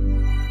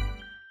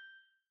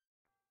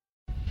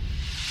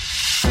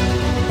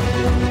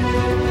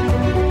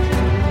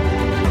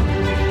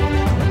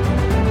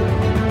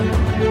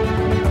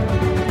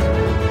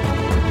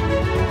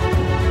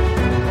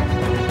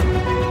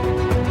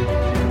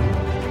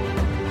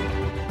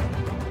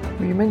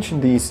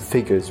 mentioned these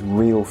figures,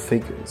 real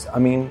figures. I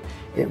mean,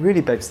 it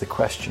really begs the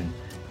question,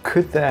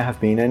 could there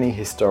have been any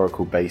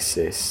historical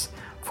basis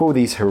for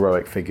these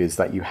heroic figures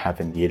that you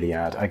have in the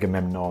Iliad,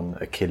 Agamemnon,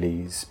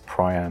 Achilles,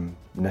 Priam,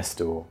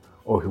 Nestor,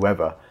 or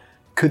whoever?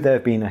 Could there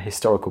have been a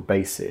historical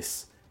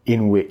basis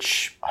in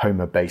which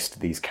Homer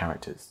based these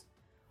characters?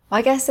 Well,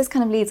 I guess this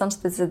kind of leads on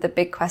to the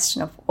big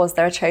question of, was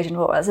there a Trojan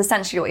War? That's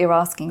essentially what you're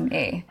asking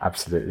me.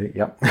 Absolutely,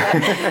 yep.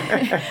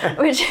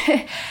 Which,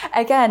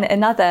 again,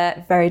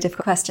 another very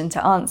difficult question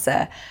to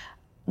answer.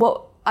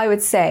 What I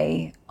would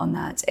say on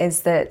that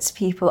is that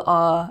people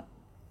are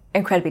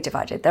incredibly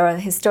divided. There are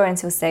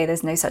historians who will say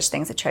there's no such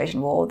thing as a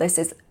Trojan War. This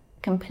is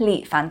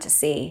complete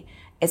fantasy.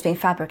 It's been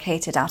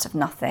fabricated out of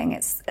nothing.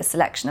 It's a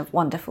selection of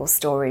wonderful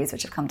stories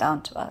which have come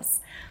down to us.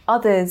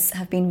 Others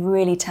have been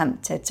really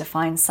tempted to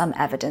find some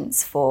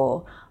evidence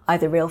for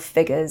either real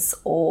figures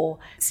or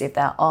see if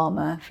their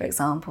armour, for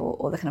example,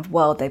 or the kind of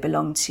world they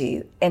belong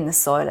to in the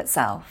soil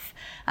itself.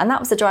 And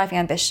that was the driving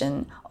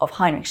ambition of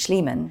Heinrich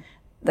Schliemann,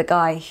 the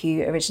guy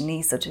who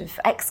originally sort of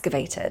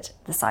excavated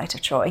the site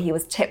of Troy. He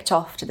was tipped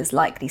off to this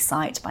likely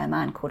site by a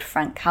man called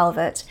Frank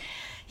Calvert.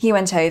 He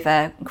went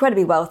over,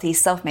 incredibly wealthy,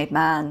 self-made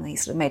man. He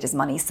sort of made his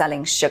money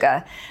selling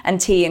sugar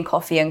and tea and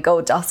coffee and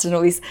gold dust and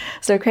all these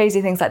sort of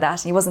crazy things like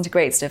that. And he wasn't a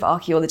great sort of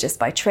archaeologist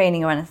by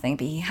training or anything,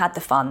 but he had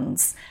the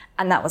funds,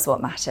 and that was what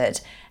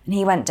mattered. And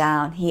he went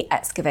down, he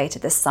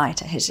excavated the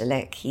site at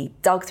Hijalik, he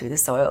dug through the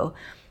soil,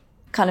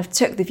 kind of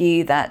took the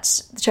view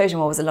that the Trojan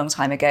War was a long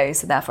time ago,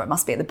 so therefore it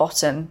must be at the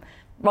bottom,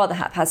 rather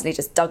haphazardly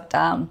just dug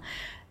down,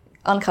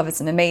 uncovered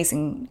some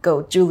amazing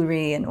gold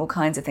jewellery and all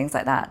kinds of things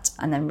like that,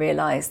 and then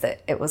realised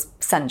that it was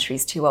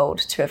centuries too old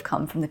to have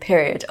come from the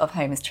period of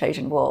Homer's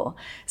Trojan War.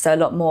 So a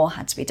lot more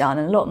had to be done,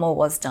 and a lot more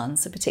was done,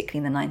 so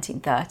particularly in the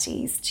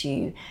 1930s,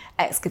 to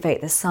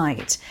excavate the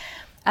site.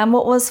 And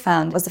what was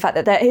found was the fact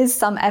that there is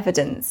some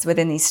evidence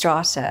within these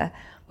strata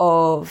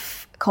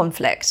of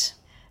conflict.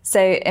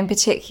 So in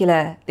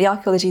particular, the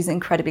archaeology is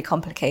incredibly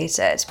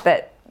complicated,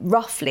 but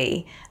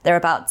roughly there are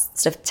about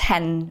sort of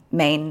 10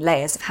 main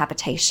layers of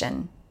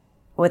habitation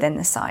within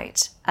the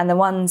site. And the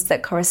ones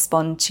that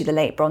correspond to the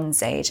late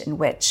Bronze Age, in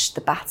which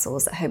the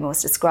battles that Homer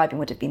was describing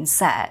would have been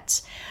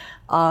set,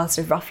 are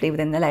sort of roughly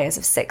within the layers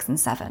of 6 and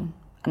 7.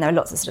 And there are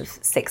lots of sort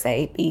of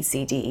 6A, B,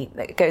 C, D,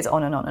 that goes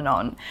on and on and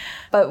on.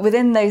 But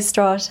within those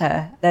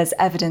strata, there's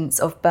evidence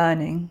of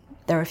burning.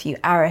 There are a few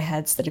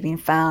arrowheads that have been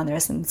found. There are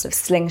some sort of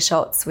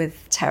slingshots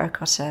with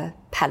terracotta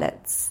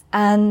pellets.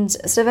 And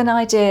sort of an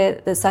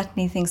idea that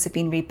certainly things have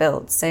been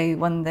rebuilt. So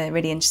one of the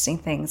really interesting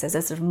things is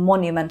a sort of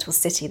monumental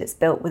city that's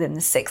built within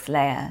the 6th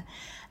layer.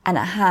 And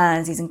it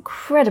has these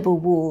incredible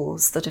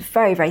walls, sort of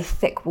very, very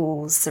thick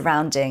walls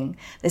surrounding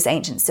this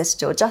ancient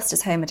citadel, just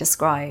as Homer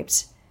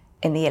described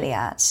in the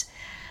Iliad.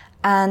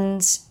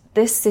 And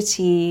this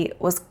city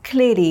was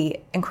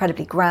clearly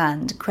incredibly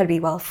grand, incredibly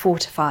well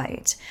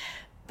fortified,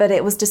 but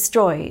it was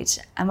destroyed.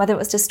 And whether it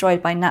was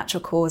destroyed by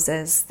natural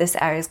causes, this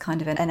area is kind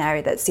of an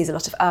area that sees a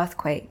lot of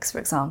earthquakes, for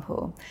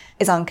example,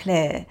 is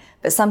unclear.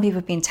 But some people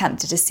have been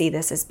tempted to see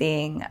this as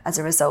being as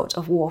a result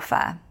of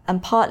warfare.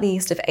 And partly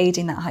sort of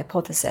aiding that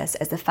hypothesis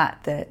is the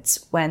fact that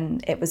when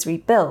it was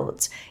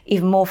rebuilt,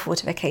 even more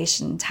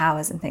fortification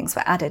towers and things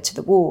were added to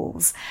the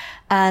walls.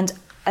 And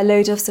a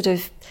load of sort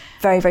of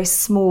very, very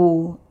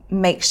small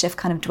makeshift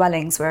kind of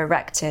dwellings were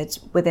erected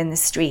within the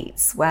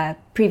streets, where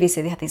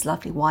previously they had these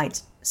lovely wide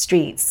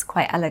streets,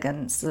 quite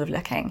elegant sort of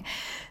looking.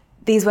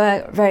 These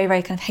were very,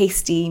 very kind of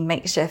hasty,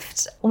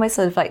 makeshift, almost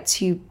sort of like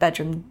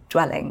 2-bedroom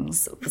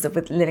dwellings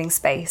with living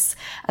space.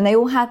 And they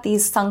all had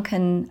these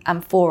sunken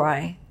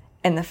amphorae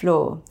in the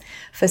floor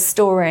for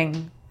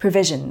storing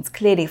provisions,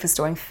 clearly for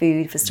storing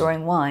food, for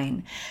storing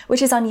wine,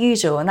 which is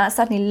unusual. And that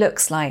certainly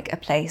looks like a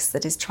place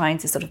that is trying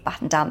to sort of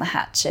batten down the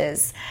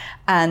hatches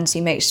and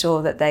to make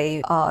sure that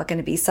they are going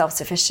to be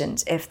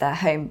self-sufficient if their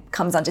home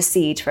comes under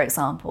siege, for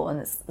example. And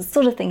it's the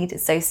sort of thing you'd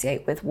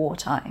associate with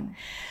wartime.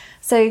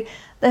 So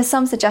there's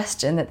some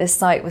suggestion that this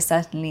site was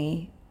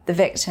certainly the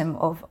victim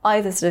of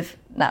either sort of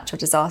natural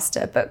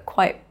disaster, but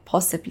quite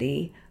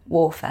possibly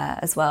warfare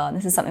as well. And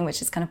this is something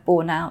which is kind of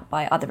borne out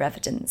by other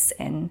evidence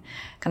in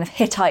kind of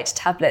Hittite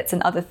tablets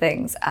and other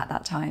things at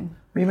that time.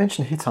 Well, you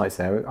mentioned Hittites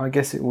there. I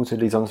guess it also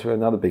leads on to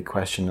another big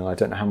question, and I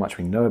don't know how much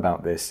we know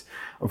about this,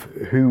 of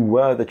who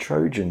were the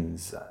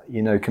Trojans,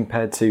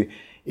 compared to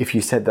if you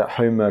said that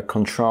Homer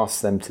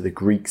contrasts them to the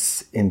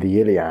Greeks in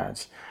the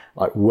Iliad.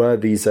 Like, were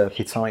these a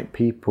Hittite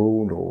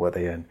people, or were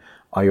they an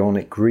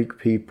Ionic Greek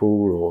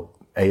people, or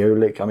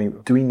Aeolic? I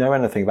mean, do we know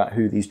anything about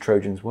who these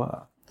Trojans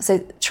were? So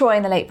Troy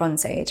in the late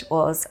Bronze Age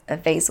was a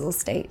vassal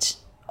state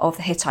of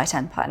the Hittite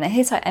Empire. And the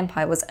Hittite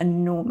Empire was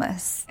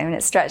enormous. I mean,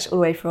 it stretched all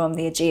the way from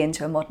the Aegean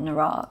to a modern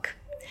Iraq.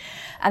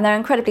 And they're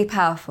incredibly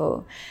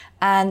powerful.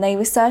 And they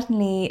were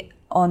certainly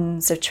on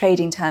sort of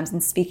trading terms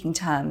and speaking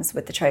terms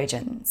with the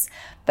Trojans,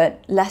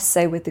 but less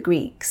so with the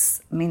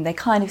Greeks. I mean, they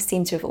kind of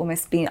seem to have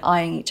almost been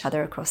eyeing each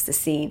other across the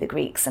sea, the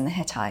Greeks and the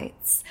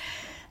Hittites.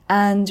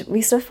 And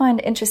we sort of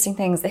find interesting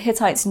things. The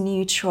Hittites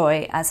knew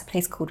Troy as a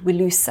place called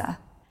Wilusa.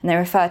 And they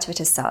refer to it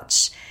as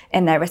such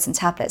in their written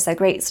tablets. They're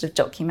great sort of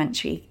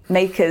documentary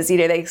makers.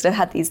 They sort of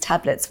had these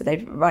tablets where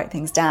they'd write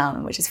things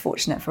down, which is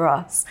fortunate for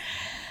us.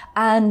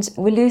 And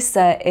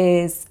Wilusa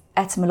is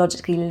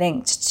etymologically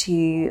linked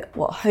to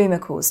what Homer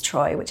calls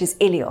Troy, which is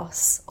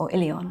Ilios or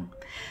Ilion.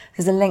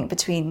 There's a link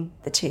between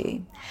the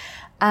two.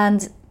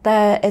 And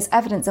there is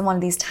evidence in one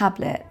of these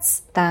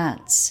tablets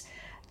that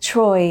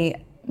Troy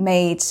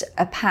made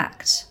a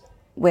pact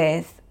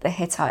with the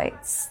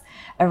Hittites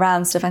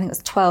around I think it was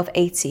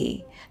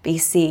 1280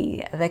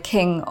 BC. The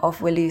king of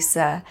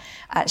Wilusa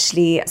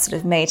actually sort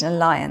of made an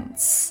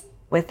alliance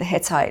with the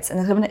Hittites, and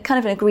there was kind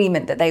of an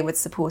agreement that they would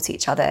support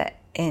each other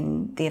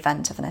in the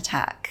event of an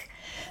attack.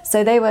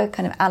 So they were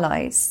kind of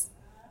allies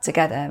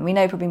together. And we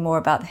know probably more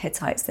about the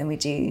Hittites than we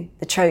do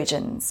the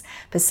Trojans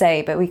per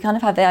se, but we kind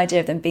of have the idea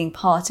of them being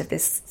part of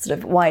this sort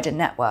of wider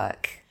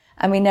network.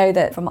 And we know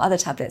that from other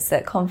tablets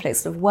that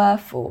conflicts sort of were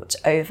fought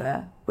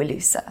over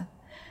Wilusa,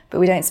 but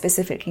we don't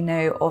specifically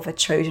know of a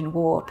Trojan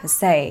War per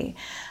se.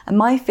 And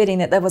my feeling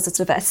that there was a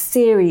sort of a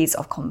series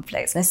of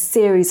conflicts and a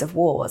series of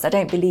wars. I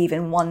don't believe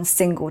in one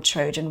single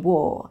Trojan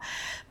War,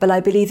 but I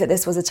believe that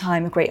this was a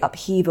time of great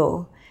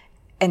upheaval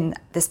in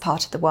this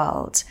part of the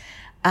world,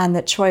 and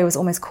that Troy was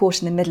almost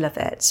caught in the middle of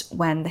it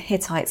when the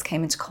Hittites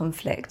came into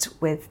conflict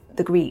with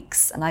the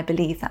Greeks. And I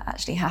believe that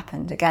actually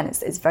happened. Again,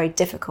 it's very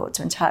difficult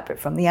to interpret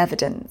from the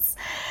evidence,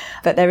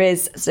 but there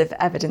is sort of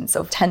evidence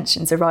of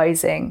tensions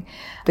arising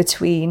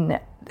between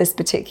this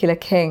particular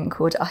king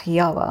called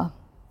Ahiawa,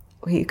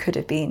 who could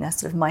have been a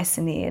sort of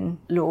Mycenaean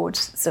lord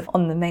sort of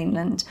on the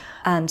mainland,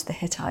 and the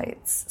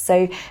Hittites.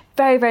 So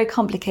very, very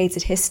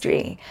complicated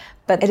history,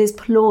 but it is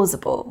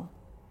plausible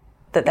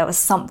that there was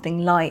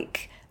something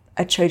like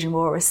a Trojan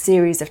War or a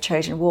series of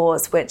Trojan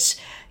Wars, which,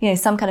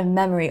 some kind of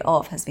memory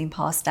of has been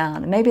passed down.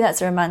 And maybe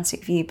that's a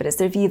romantic view, but it's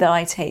the view that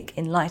I take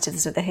in light of the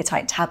sort of the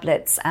Hittite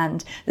tablets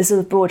and the sort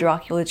of broader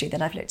archaeology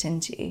that I've looked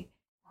into.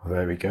 Well,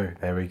 there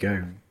we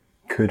go.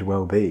 Could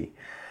well be.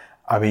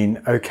 I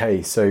mean,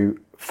 okay, so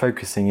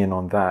focusing in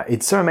on that,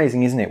 it's so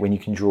amazing, isn't it, when you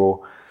can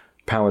draw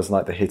powers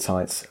like the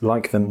Hittites,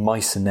 like the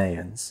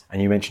Mycenaeans,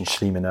 and you mentioned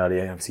Schliemann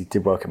earlier, obviously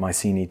did work at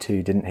Mycenae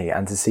too, didn't he?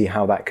 And to see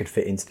how that could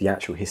fit into the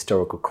actual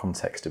historical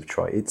context of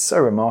Troy, it's so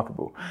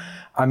remarkable.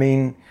 I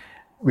mean,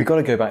 we've got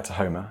to go back to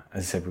Homer.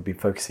 As I said, we've been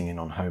focusing in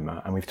on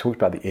Homer, and we've talked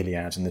about the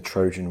Iliad and the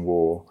Trojan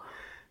War,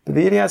 but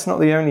the Iliad's not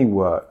the only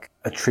work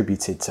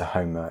attributed to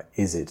Homer,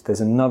 is it?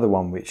 There's another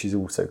one which is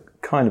also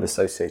kind of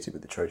associated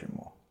with the Trojan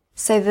War.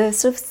 So the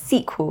sort of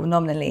sequel,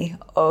 nominally,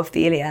 of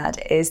the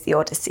Iliad is the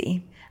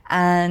Odyssey.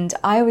 And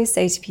I always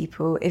say to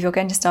people, if you're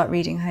going to start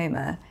reading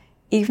Homer,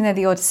 even though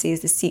the Odyssey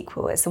is the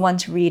sequel, it's the one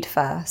to read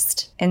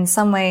first. In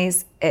some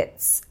ways,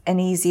 it's an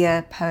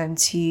easier poem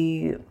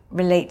to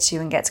relate to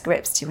and get to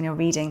grips to when you're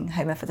reading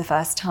Homer for the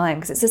first time,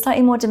 because it's a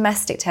slightly more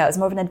domestic tale. It's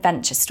more of an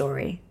adventure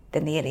story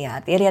than the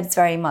Iliad. The Iliad is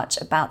very much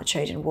about the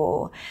Trojan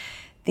War.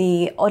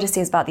 The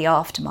Odyssey is about the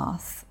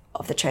aftermath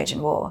of the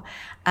Trojan War.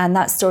 And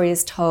that story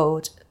is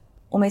told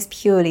almost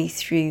purely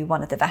through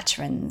one of the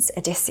veterans,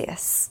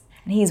 Odysseus.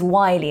 And he's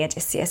wily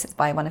Odysseus, it's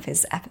by one of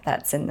his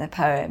epithets in the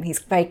poem. He's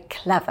very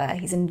clever,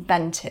 he's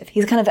inventive.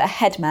 He's kind of a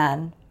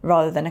headman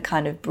rather than a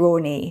kind of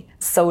brawny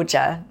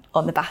soldier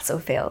on the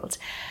battlefield.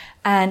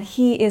 And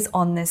he is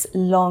on this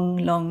long,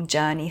 long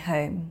journey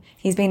home.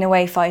 He's been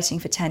away fighting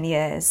for 10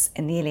 years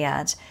in the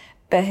Iliad,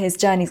 but his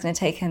journey is going to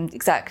take him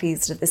exactly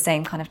sort of the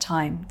same kind of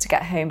time to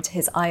get home to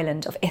his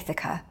island of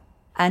Ithaca.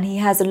 And he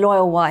has a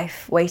loyal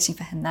wife waiting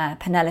for him there,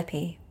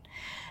 Penelope.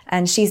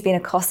 And she's been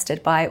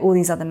accosted by all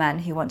these other men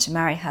who want to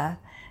marry her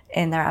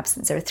in their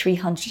absence. There are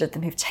 300 of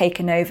them who've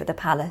taken over the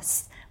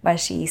palace where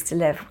she used to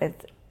live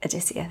with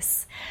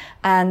Odysseus.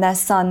 And their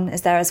son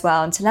is there as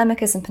well. And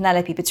Telemachus and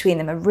Penelope, between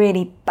them, are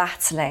really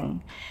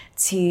battling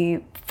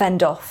to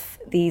fend off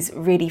these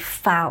really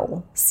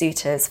foul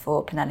suitors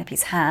for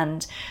Penelope's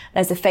hand.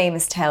 There's a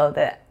famous tale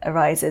that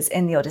arises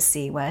in the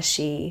Odyssey where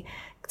she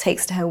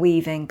takes to her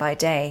weaving by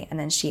day and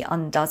then she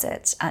undoes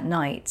it at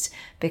night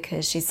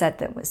because she said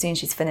that as soon as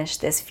she's finished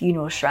this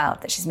funeral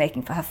shroud that she's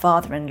making for her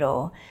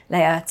father-in-law,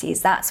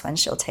 Laertes, that's when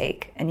she'll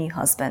take a new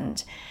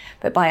husband.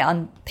 But by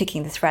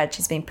unpicking the thread,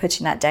 she's been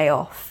putting that day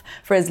off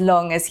for as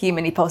long as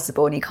humanly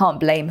possible, and you can't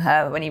blame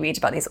her when you read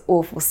about these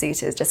awful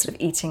suitors just sort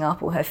of eating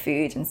up all her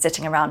food and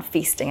sitting around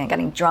feasting and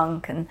getting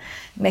drunk and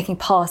making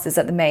passes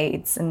at the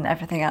maids and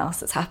everything else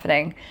that's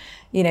happening.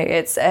 You know,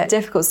 it's a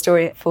difficult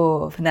story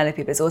for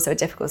Penelope, but it's also a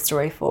difficult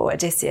story for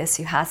Odysseus,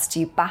 who has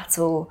to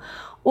battle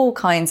all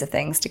kinds of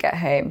things to get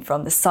home,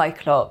 from the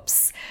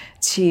Cyclops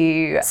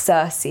to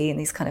Circe and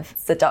these kind of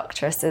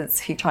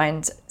seductresses who try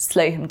and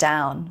slow him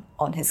down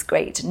on his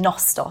great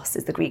nostos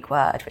is the Greek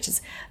word, which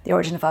is the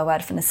origin of our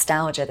word for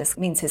nostalgia. This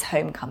means his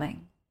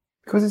homecoming.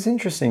 Because it's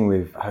interesting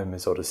with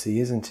Homer's Odyssey,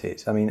 isn't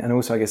it? I mean, and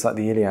also I guess like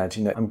the Iliad,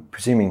 you know, I'm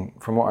presuming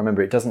from what I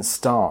remember, it doesn't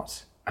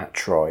start at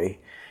Troy.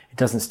 It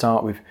doesn't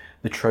start with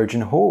the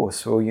Trojan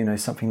horse or, you know,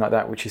 something like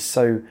that, which is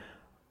so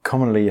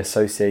commonly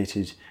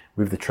associated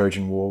with the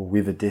Trojan War,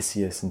 with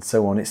Odysseus and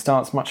so on. It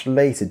starts much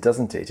later,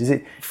 doesn't it? Is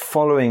it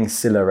following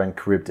Scylla and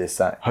Charybdis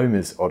that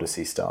Homer's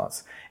Odyssey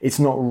starts? It's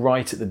not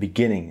right at the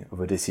beginning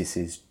of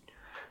Odysseus's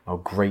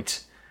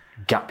great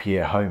gap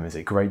year home, is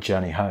it? Great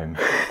journey home.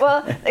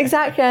 Well,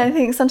 exactly. I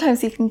think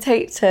sometimes you can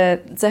take to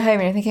Homer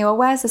and you're thinking, well,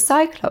 where's the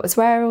Cyclops?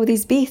 Where are all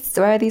these beasts?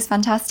 Where are these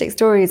fantastic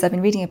stories I've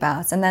been reading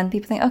about? And then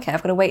people think, okay,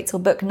 I've got to wait till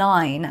book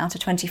 9 out of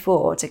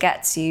 24 to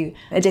get to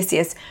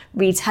Odysseus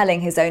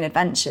retelling his own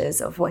adventures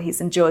of what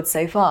he's endured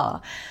so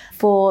far.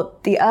 For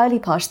the early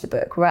part of the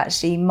book, we're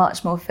actually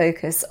much more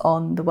focused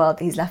on the world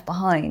that he's left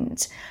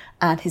behind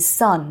and his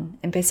son,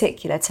 in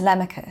particular,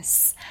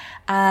 Telemachus.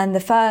 And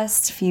the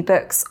first few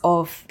books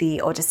of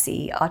the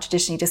Odyssey are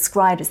traditionally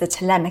described as the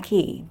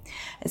Telemachy.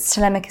 It's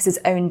Telemachus'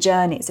 own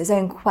journey, it's his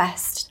own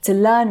quest to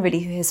learn really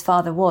who his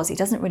father was. He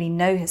doesn't really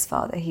know his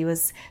father. He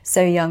was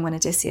so young when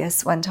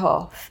Odysseus went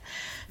off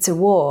to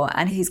war,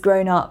 and he's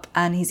grown up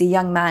and he's a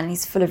young man and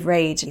he's full of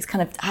rage. He's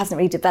kind of hasn't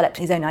really developed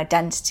his own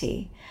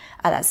identity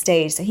at that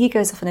stage. So he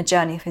goes off on a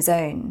journey of his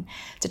own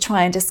to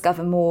try and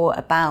discover more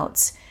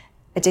about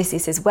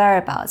Odysseus'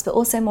 whereabouts, but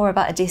also more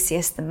about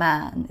Odysseus the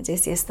man,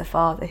 Odysseus the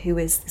father, who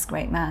is this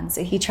great man.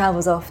 So he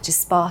travels off to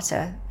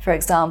Sparta, for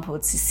example,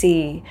 to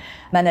see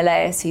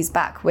Menelaus, who's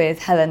back with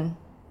Helen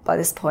by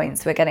this point.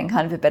 So we're getting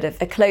kind of a bit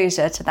of a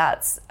closure to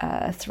that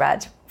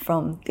thread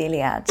from the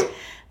Iliad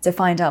to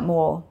find out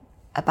more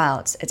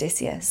about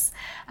Odysseus.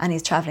 And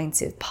he's travelling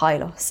to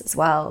Pylos as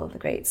well, the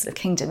great sort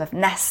of kingdom of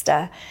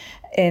Nestor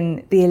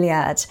in the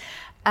Iliad.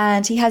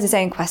 And he has his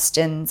own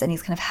questions, and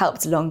he's kind of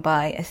helped along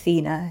by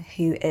Athena,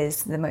 who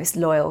is the most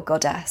loyal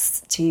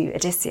goddess to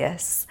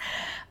Odysseus.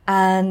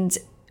 And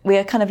we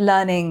are kind of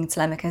learning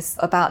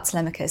about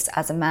Telemachus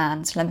as a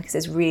man. Telemachus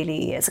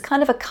it's a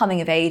kind of a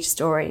coming-of-age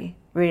story,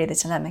 really, the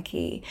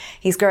Telemachy.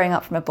 He's growing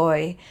up from a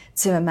boy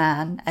to a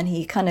man, and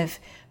he kind of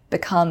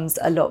becomes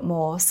a lot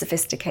more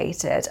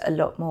sophisticated, a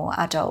lot more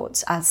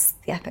adult as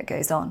the epic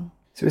goes on.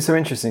 So it's so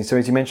interesting. So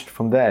as you mentioned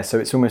from there, so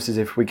it's almost as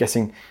if we're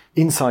getting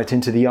insight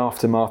into the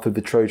aftermath of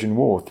the Trojan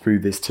War through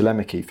this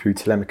Telemachy, through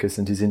Telemachus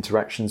and his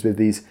interactions with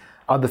these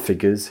other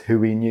figures who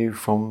we knew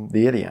from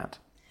the Iliad.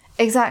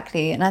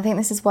 Exactly. And I think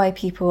this is why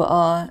people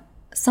are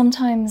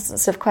sometimes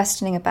sort of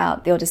questioning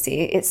about the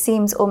Odyssey. It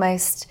seems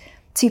almost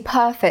too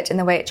perfect in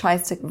the way it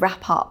tries to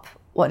wrap up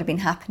what had been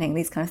happening,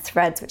 these kind of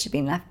threads which have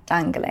been left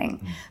dangling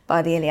by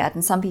the Iliad.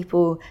 And some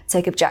people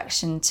take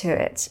objection to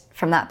it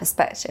from that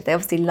perspective. They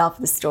obviously love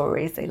the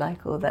stories, they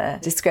like all the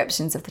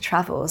descriptions of the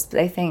travels, but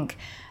they think,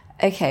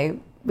 okay,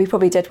 we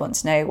probably did want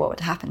to know what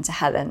would happen to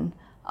Helen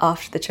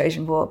after the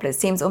Trojan War, but it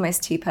seems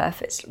almost too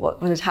perfect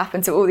what would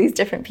happen to all these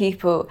different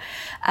people.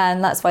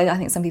 And that's why I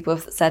think some people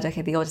have said,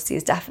 okay, the Odyssey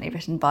is definitely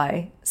written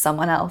by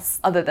someone else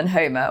other than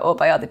Homer, or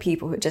by other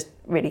people who are just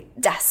really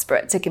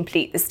desperate to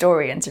complete the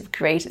story and to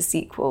create a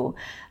sequel.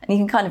 And you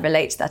can kind of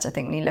relate to that, I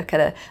think, when you look at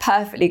a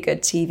perfectly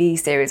good TV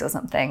series or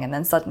something, and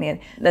then suddenly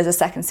there's a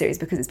second series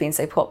because it's been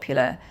so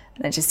popular,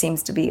 and it just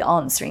seems to be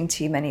answering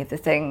too many of the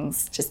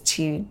things just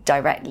too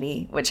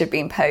directly, which have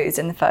been posed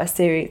in the first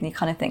series. And you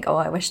kind of think, oh,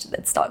 I wish that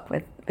they'd stuck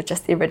with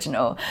just the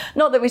original.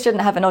 Not that we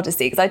shouldn't have an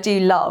Odyssey, because I do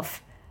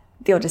love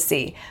the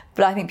Odyssey,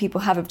 but I think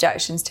people have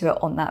objections to it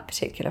on that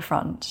particular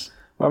front.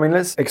 Well, I mean,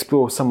 let's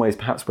explore some ways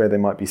perhaps where they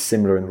might be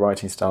similar in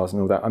writing styles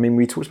and all that. I mean,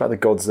 we talked about the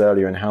gods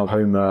earlier and how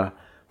Homer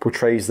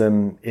portrays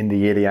them in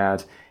the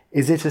Iliad.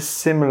 Is it a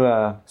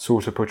similar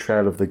sort of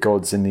portrayal of the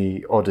gods in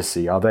the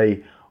Odyssey? Are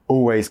they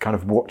always kind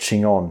of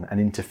watching on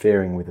and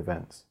interfering with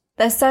events?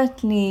 There's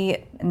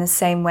certainly, in the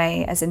same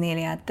way as in the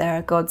Iliad, there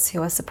are gods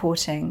who are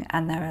supporting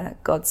and there are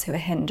gods who are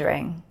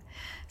hindering.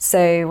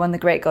 So one of the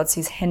great gods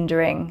who's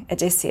hindering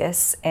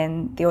Odysseus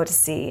in the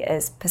Odyssey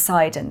is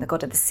Poseidon, the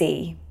god of the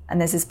sea. And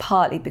this is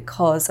partly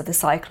because of the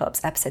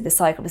Cyclops episode. The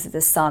Cyclops is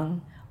the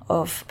son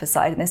of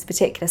Poseidon. This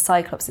particular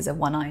Cyclops is a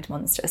one-eyed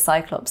monster. A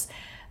Cyclops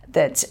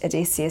that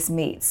Odysseus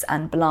meets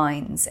and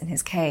blinds in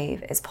his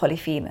cave is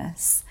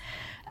Polyphemus.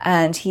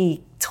 And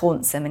he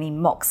taunts him and he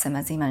mocks him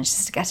as he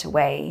manages to get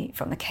away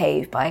from the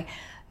cave by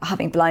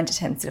having blinded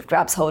him, sort of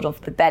grabs hold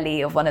of the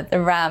belly of one of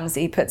the rams that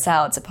he puts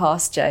out to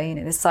pasture. You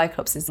know, the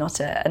Cyclops is not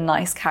a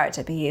nice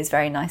character, but he is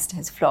very nice to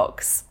his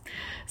flocks.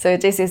 So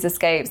Odysseus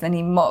escapes, then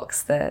he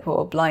mocks the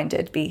poor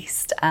blinded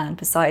beast, and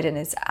Poseidon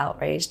is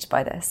outraged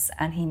by this,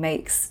 and he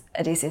makes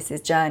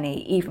Odysseus'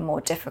 journey even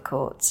more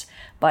difficult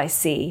by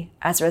sea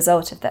as a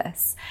result of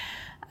this.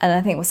 And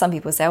I think some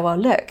people say, well,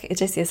 look,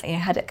 Odysseus, you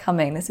had it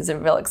coming. This is a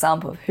real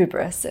example of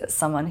hubris. It's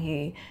someone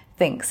who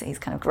thinks he's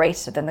kind of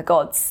greater than the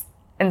gods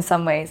in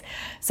some ways.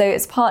 So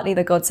it's partly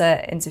the gods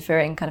are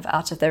interfering kind of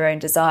out of their own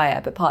desire,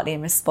 but partly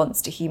in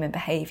response to human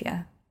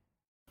behaviour.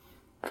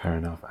 Fair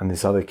enough. And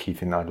this other key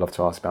thing that I'd love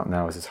to ask about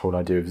now is this whole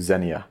idea of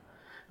Xenia.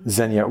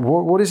 Xenia,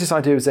 what is this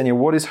idea of Xenia?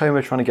 What is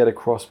Homer trying to get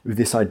across with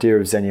this idea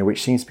of Xenia,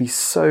 which seems to be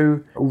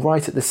so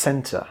right at the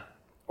centre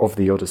of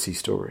the Odyssey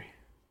story?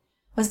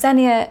 Well,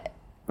 Xenia,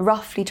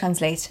 roughly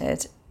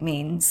translated,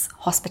 means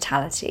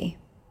hospitality.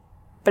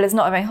 But it's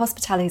not, I mean,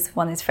 hospitality is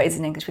one of those phrases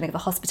in English. We think of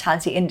a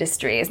hospitality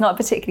industry. It's not a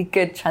particularly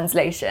good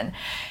translation.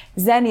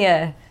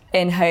 Xenia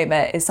in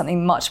Homer is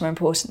something much more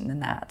important than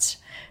that.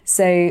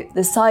 So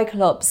the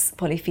Cyclops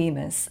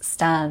Polyphemus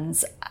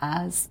stands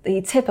as,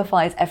 he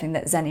typifies everything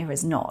that Xenia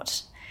is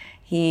not.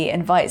 He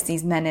invites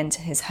these men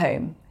into his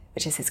home,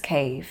 which is his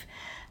cave,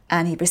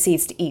 and he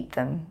proceeds to eat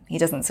them. He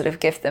doesn't sort of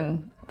give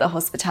them the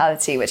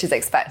hospitality which is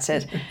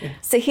expected.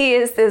 So he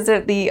is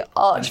the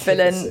arch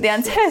villain, the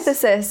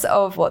antithesis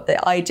of what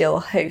the ideal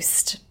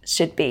host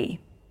should be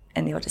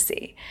in the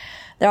Odyssey.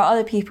 There are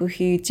other people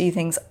who do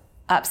things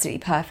absolutely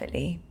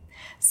perfectly.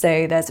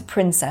 So there's a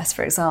princess,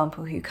 for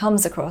example, who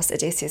comes across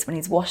Odysseus when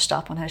he's washed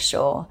up on her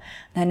shore.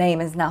 Her name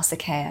is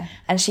Nausicaa,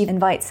 and she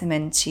invites him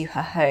into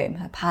her home,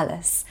 her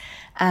palace.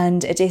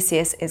 And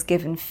Odysseus is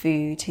given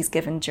food, he's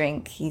given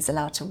drink, he's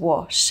allowed to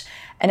wash.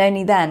 And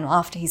only then,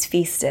 after he's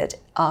feasted,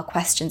 are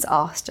questions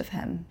asked of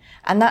him.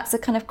 And that's a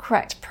kind of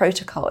correct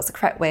protocol, it's a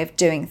correct way of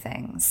doing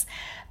things.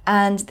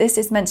 And this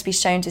is meant to be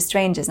shown to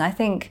strangers. And I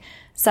think,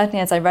 certainly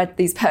as I read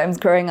these poems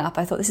growing up,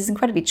 I thought this is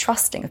incredibly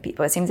trusting of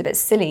people. It seems a bit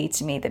silly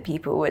to me that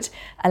people would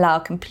allow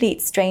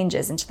complete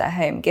strangers into their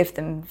home, give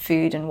them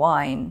food and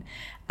wine,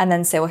 and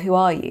then say, well, who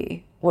are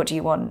you? What do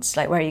you want?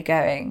 Like, where are you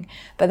going?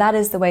 But that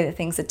is the way that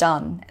things are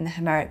done in the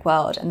Homeric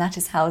world, and that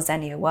is how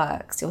Xenia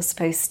works. You're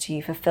supposed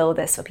to fulfill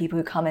this for people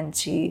who come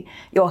into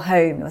your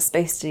home. You're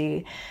supposed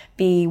to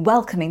be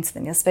welcoming to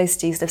them. You're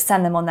supposed to sort of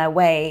send them on their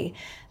way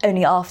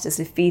only after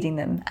sort of feeding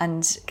them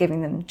and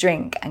giving them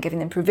drink and giving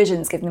them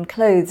provisions, giving them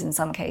clothes in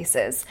some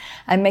cases,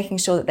 and making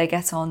sure that they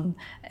get on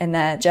in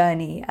their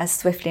journey as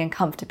swiftly and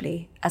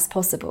comfortably as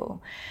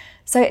possible.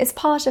 So it's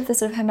part of the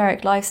sort of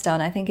Homeric lifestyle,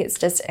 and I think it's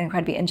just an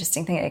incredibly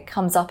interesting thing. It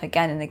comes up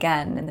again and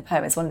again in the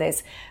poem. It's one of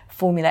those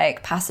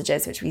formulaic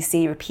passages which we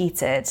see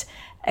repeated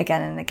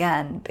again and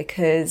again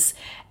because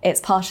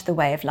it's part of the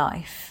way of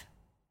life.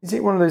 Is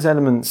it one of those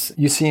elements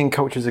you see in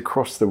cultures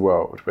across the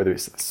world, whether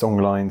it's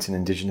songlines in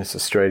Indigenous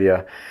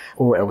Australia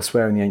or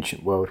elsewhere in the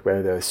ancient world,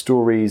 where there are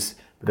stories,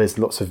 but there's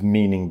lots of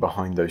meaning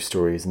behind those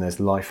stories and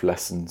there's life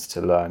lessons to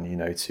learn,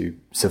 to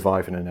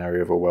survive in an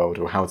area of a world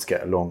or how to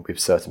get along with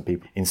certain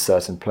people in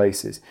certain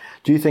places?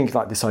 Do you think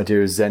like this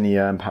idea of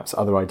Xenia and perhaps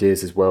other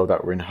ideas as well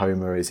that were in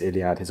Homer, his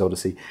Iliad, his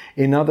Odyssey,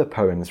 in other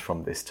poems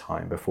from this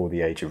time before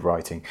the age of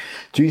writing,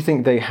 do you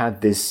think they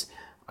had this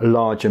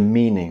larger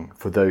meaning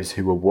for those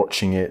who were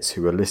watching it,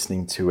 who were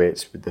listening to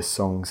it, with the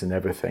songs and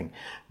everything?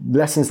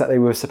 Lessons that they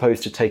were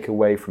supposed to take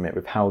away from it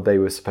with how they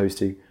were supposed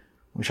to,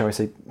 shall I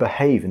say,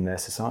 behave in their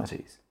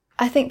societies?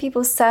 I think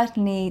people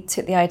certainly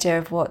took the idea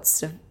of what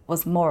sort of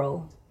was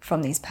moral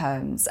from these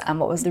poems and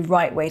what was the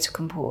right way to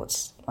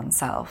comport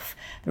oneself,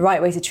 the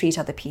right way to treat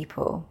other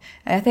people.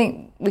 And I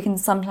think we can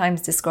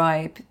sometimes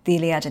describe the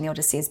Iliad and the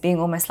Odyssey as being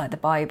almost like the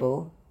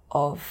Bible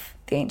of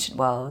the ancient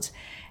world.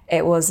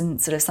 It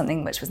wasn't sort of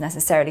something which was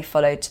necessarily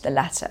followed to the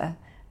letter.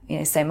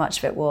 So much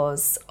of it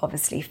was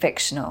obviously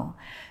fictional.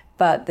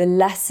 But the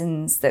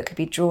lessons that could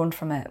be drawn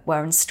from it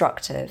were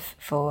instructive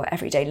for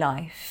everyday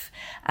life.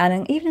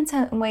 And even in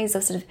certain ways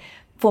of sort of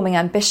forming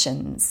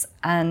ambitions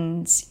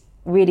and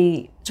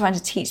really trying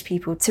to teach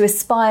people to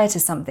aspire to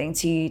something,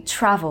 to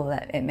travel,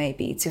 that it may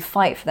be, to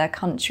fight for their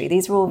country.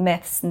 These are all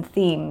myths and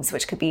themes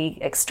which could be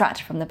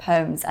extracted from the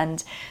poems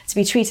and to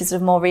be treated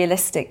sort of more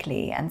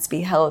realistically and to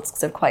be held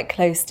sort of quite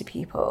close to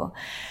people.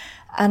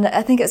 And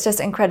I think it's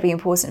just incredibly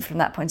important from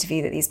that point of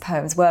view that these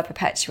poems were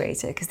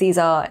perpetuated, because these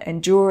are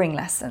enduring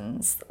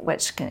lessons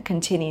which can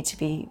continue to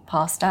be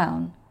passed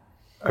down.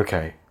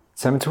 Okay,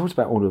 so having talked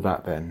about all of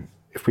that then,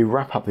 if we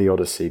wrap up the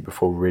Odyssey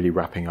before really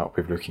wrapping up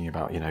with looking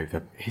about,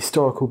 the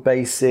historical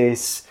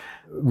basis,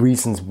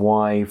 reasons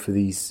why for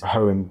these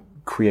Homer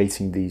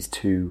creating these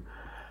two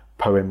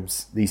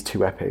poems, these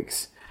two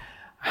epics,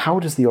 how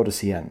does the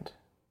Odyssey end?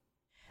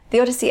 The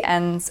Odyssey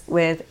ends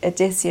with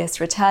Odysseus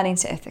returning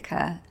to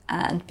Ithaca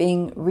and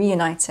being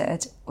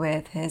reunited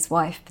with his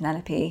wife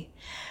Penelope,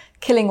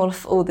 killing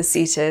off all the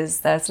suitors.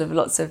 There's sort of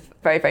lots of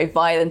very, very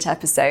violent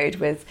episode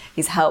with,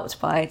 he's helped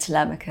by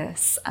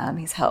Telemachus,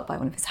 he's helped by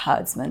one of his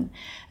herdsmen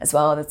as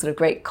well. There's sort of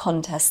great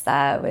contest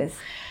there with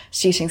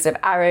shooting sort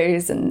of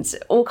arrows and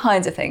all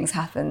kinds of things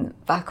happen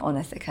back on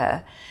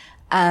Ithaca.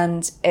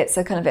 And it's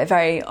a kind of a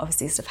very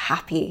obviously sort of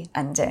happy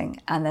ending.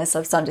 And there's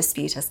sort of some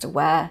dispute as to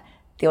where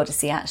the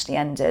Odyssey actually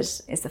ended.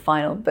 Is the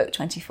final book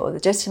 24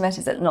 legitimate?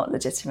 Is it not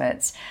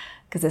legitimate?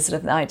 Because there's sort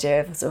of the idea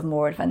of sort of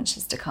more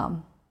adventures to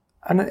come.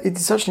 And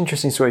it's such an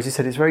interesting story. As you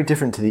said, it's very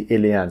different to the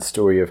Iliad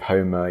story of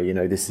Homer,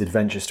 this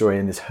adventure story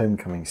and this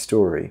homecoming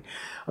story.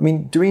 I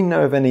mean, do we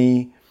know of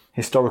any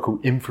historical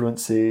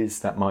influences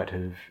that might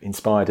have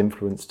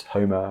influenced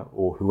Homer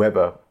or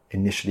whoever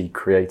initially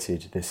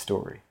created this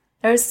story?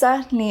 There are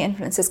certainly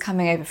influences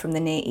coming over from the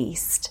Near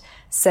East.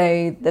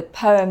 So the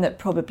poem that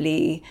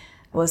probably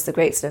was the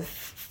great sort of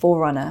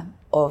forerunner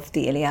of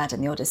the Iliad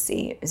and the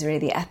Odyssey is really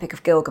the Epic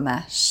of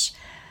Gilgamesh,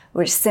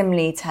 which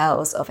similarly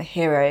tells of a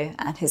hero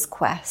and his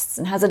quests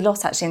and has a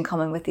lot actually in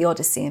common with the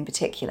Odyssey in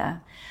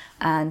particular.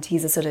 And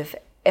he's a sort of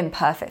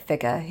imperfect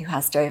figure who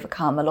has to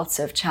overcome a lot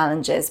of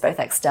challenges, both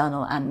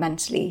external and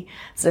mentally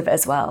sort of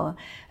as well,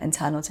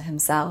 internal to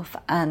himself.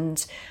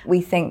 And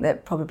we think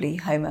that probably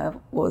Homer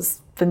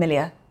was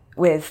familiar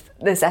with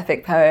this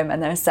epic poem,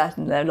 and there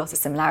are lots of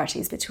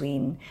similarities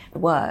between the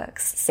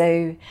works.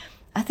 So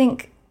I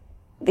think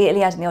the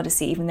Iliad and the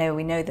Odyssey, even though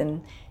we know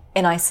them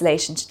in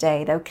isolation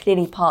today, they're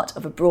clearly part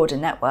of a broader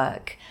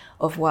network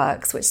of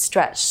works which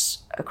stretch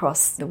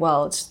across the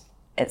world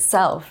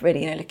itself,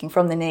 really, looking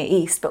from the Near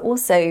East, but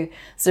also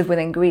sort of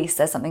within Greece.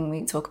 There's something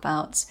we talk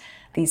about,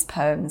 these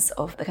poems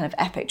of the kind of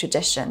epic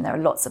tradition. There are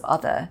lots of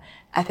other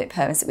epic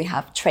poems that we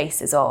have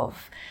traces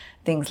of,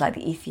 things like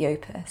the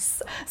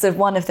Aethiopus. So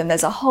one of them,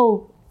 there's a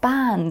whole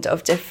band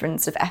of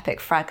different sort of epic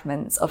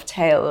fragments of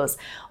tales,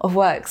 of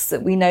works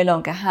that we no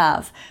longer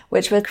have,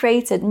 which were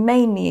created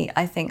mainly,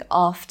 I think,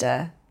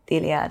 after the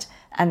Iliad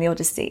and the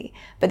Odyssey.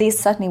 But these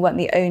certainly weren't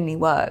the only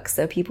works.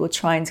 There were people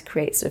trying to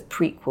create sort of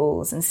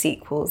prequels and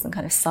sequels and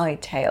kind of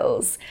side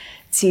tales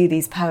to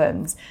these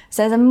poems.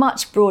 So there's a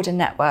much broader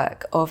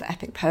network of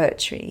epic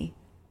poetry.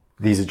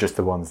 These are just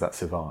the ones that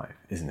survive,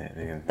 isn't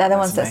it? They're the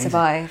ones that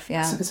survive,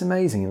 yeah. It's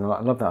amazing, and I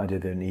love that idea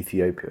there in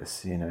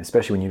Aethiopus,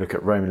 especially when you look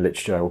at Roman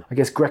literature. I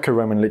guess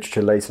Greco-Roman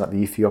literature later, like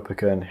the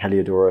Ethiopica and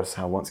Heliodorus,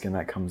 how once again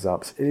that comes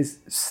up. It is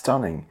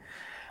stunning.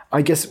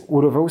 I guess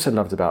what I've also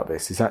loved about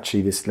this is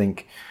actually this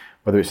link,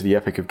 whether it's the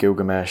Epic of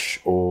Gilgamesh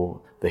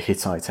or the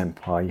Hittite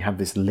Empire, you have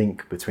this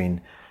link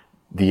between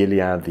the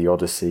Iliad, the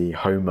Odyssey,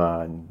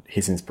 Homer and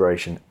his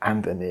inspiration,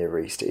 and the Near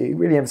East. It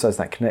really emphasises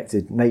that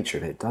connected nature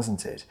of it,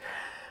 doesn't it?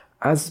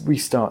 As we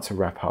start to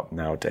wrap up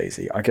now,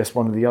 Daisy, I guess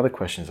one of the other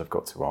questions I've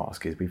got to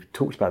ask is, we've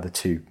talked about the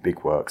two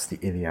big works, the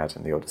Iliad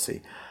and the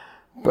Odyssey,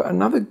 but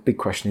another big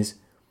question is,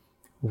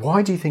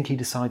 why do you think he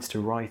decides to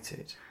write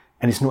it?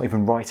 And it's not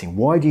even writing.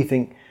 Why do you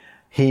think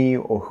he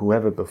or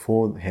whoever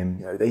before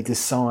him, they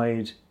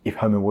decide, if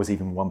Homer was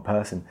even one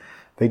person,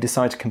 they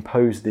decide to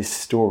compose this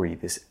story,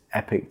 this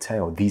epic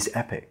tale, these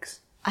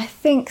epics? I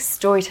think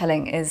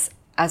storytelling is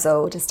as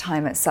old as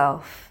time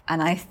itself.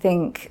 And I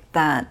think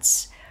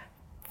that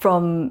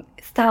from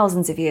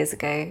thousands of years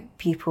ago,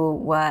 people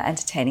were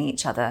entertaining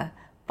each other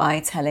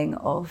by telling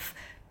of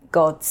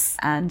gods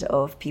and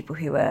of people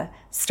who were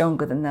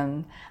stronger than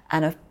them,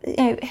 and of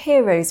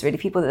heroes, really,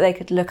 people that they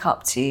could look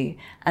up to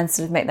and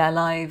sort of make their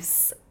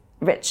lives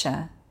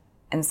richer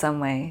in some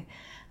way.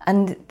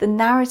 And the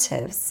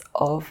narratives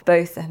of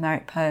both the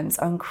Homeric poems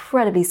are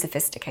incredibly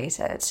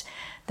sophisticated.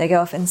 They go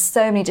off in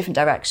so many different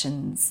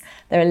directions.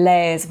 There are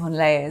layers upon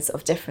layers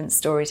of different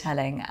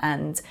storytelling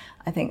and,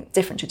 I think,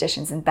 different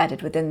traditions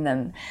embedded within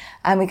them.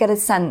 And we get a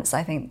sense,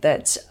 I think,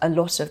 that a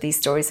lot of these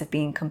stories have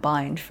been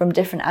combined from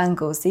different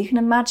angles. So you can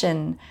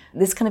imagine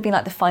this kind of being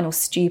like the final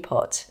stew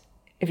pot,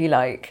 if you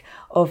like,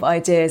 of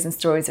ideas and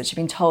stories which have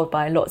been told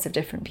by lots of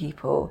different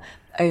people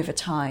over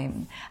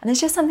time. And it's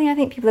just something I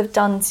think people have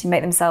done to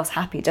make themselves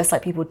happy, just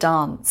like people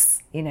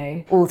dance,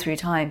 all through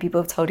time.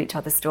 People have told each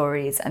other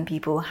stories, and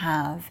people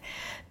have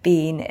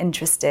been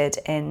interested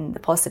in the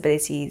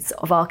possibilities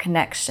of our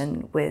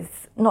connection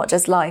with not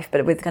just life,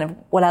 but with kind of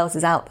what else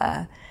is out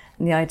there,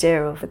 and the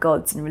idea of the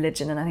gods and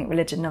religion. And I think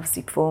religion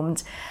obviously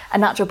formed a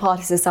natural part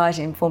of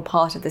society and formed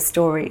part of the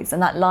stories.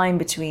 And that line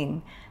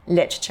between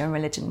literature and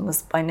religion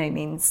was by no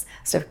means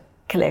sort of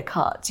clear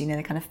cut.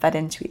 They kind of fed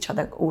into each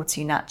other all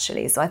too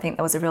naturally. So I think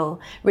there was a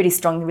really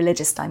strong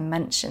religious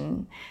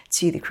dimension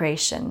to the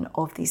creation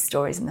of these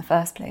stories in the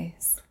first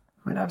place.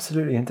 I mean,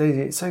 absolutely. And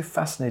Daisy, it's so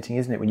fascinating,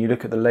 isn't it, when you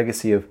look at the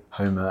legacy of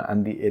Homer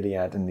and the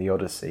Iliad and the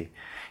Odyssey,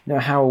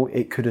 how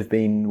it could have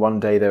been one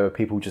day there were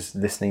people just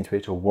listening to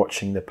it or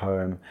watching the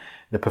poem,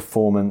 the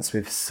performance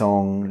with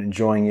song,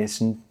 enjoying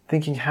it, and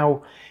thinking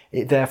how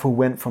it therefore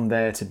went from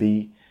there to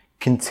be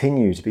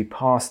continue to be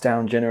passed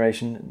down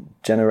generation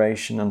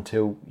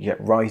until you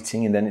get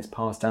writing, and then it's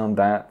passed down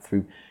that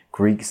through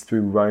Greeks,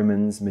 through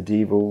Romans,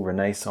 medieval,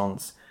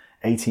 Renaissance,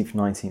 18th,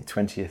 19th,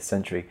 20th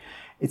century.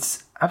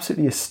 It's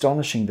absolutely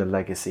astonishing, the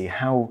legacy,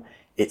 how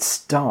it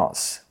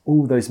starts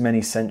all those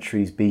many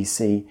centuries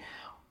BC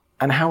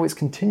and how it's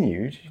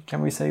continued,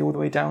 can we say, all the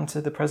way down to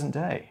the present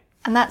day.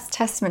 And that's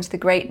testament to the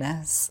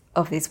greatness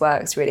of these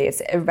works, really.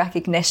 It's a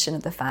recognition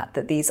of the fact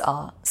that these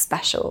are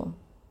special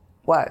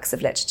works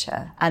of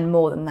literature. And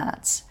more than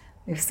that,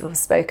 we've sort of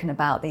spoken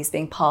about these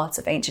being part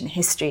of ancient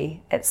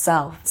history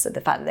itself. So the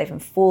fact that they've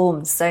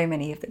informed so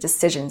many of the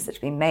decisions that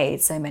have been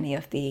made, so many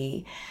of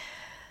the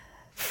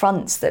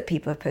fronts that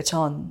people have put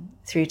on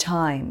through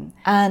time.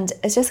 And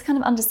it's just kind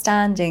of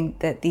understanding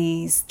that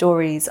these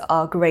stories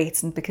are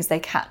great and because they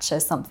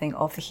capture something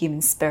of the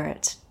human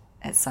spirit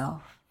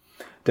itself.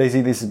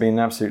 Daisy, this has been an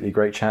absolutely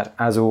great chat,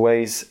 as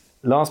always.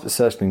 Last but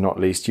certainly not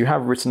least, you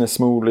have written a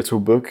small little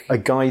book, a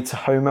guide to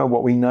Homer,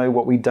 what we know,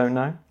 what we don't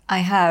know. I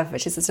have,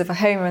 which is a sort of a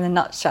Homer in a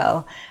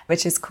nutshell,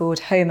 which is called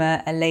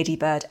Homer, a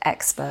Ladybird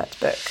Expert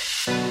Book.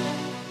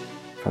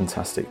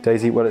 Fantastic.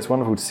 Daisy, well, it's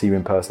wonderful to see you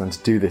in person and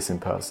to do this in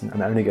person.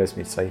 And it only goes for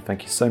me to say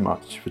thank you so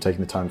much for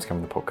taking the time to come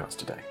on the podcast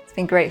today. It's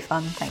been great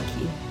fun. Thank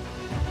you.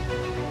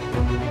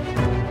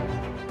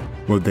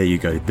 Well, there you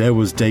go. There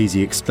was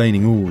Daisy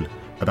explaining all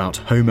about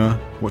Homer,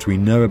 what we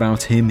know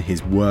about him,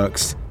 his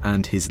works,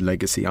 and his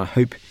legacy. I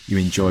hope you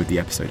enjoyed the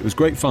episode. It was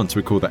great fun to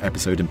record that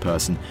episode in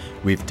person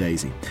with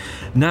Daisy.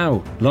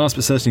 Now, last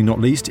but certainly not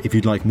least, if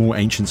you'd like more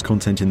Ancients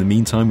content in the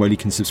meantime, well, you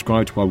can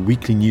subscribe to our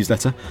weekly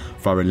newsletter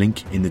via a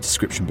link in the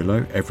description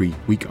below. Every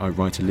week I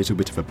write a little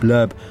bit of a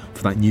blurb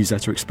for that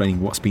newsletter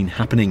explaining what's been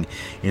happening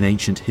in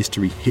ancient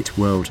history hit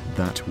world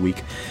that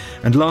week.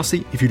 And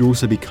lastly, if you'd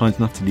also be kind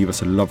enough to leave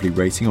us a lovely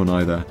rating on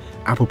either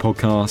Apple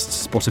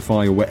Podcasts,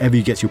 Spotify, or wherever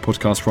you get your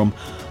podcast from,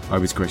 I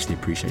would greatly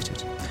appreciate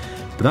it.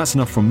 But that's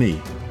enough from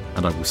me,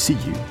 and I will see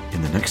you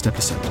in the next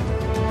episode.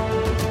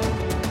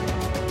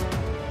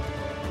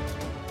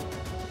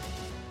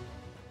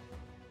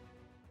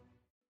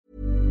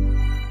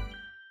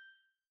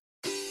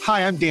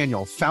 Hi, I'm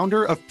Daniel,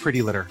 founder of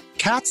Pretty Litter.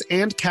 Cats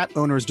and cat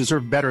owners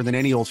deserve better than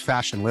any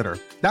old-fashioned litter.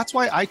 That's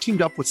why I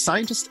teamed up with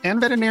scientists and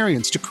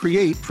veterinarians to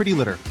create Pretty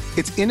Litter.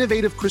 Its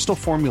innovative crystal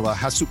formula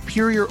has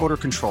superior odor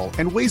control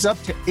and weighs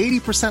up to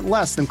 80%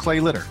 less than clay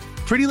litter.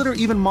 Pretty Litter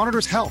even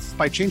monitors health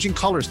by changing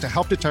colors to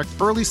help detect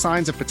early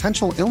signs of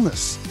potential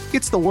illness.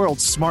 It's the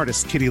world's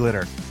smartest kitty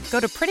litter.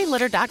 Go to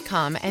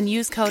prettylitter.com and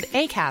use code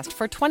ACAST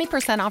for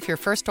 20% off your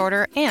first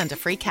order and a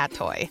free cat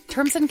toy.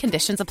 Terms and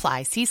conditions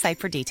apply. See site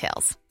for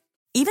details.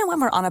 Even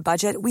when we're on a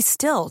budget, we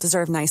still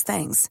deserve nice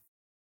things.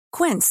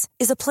 Quince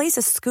is a place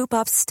to scoop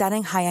up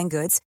stunning high-end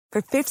goods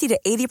for 50 to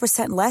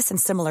 80% less than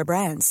similar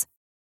brands.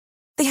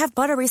 They have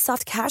buttery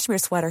soft cashmere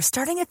sweaters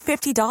starting at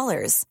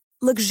 $50,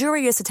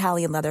 luxurious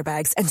Italian leather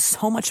bags, and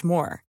so much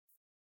more.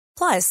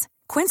 Plus,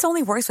 Quince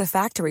only works with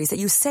factories that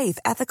use safe,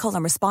 ethical,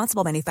 and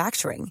responsible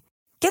manufacturing.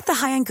 Get the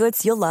high-end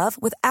goods you'll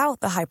love without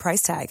the high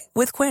price tag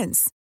with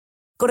Quince.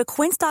 Go to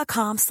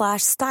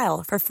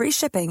quince.com/style for free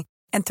shipping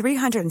and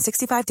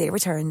 365-day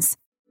returns.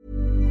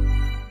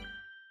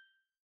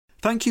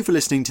 Thank you for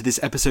listening to this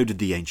episode of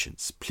The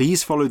Ancients.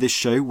 Please follow this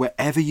show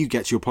wherever you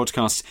get your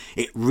podcasts.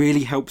 It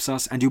really helps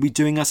us and you'll be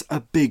doing us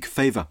a big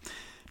favour.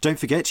 Don't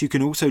forget, you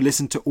can also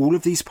listen to all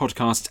of these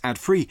podcasts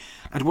ad-free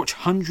and watch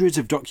hundreds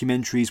of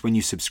documentaries when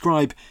you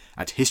subscribe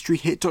at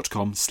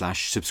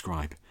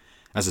historyhit.com/subscribe.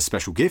 As a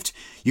special gift,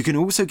 you can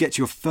also get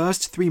your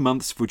first 3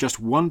 months for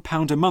just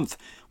 £1 a month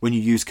when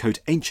you use code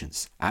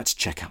ANCIENTS at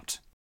checkout.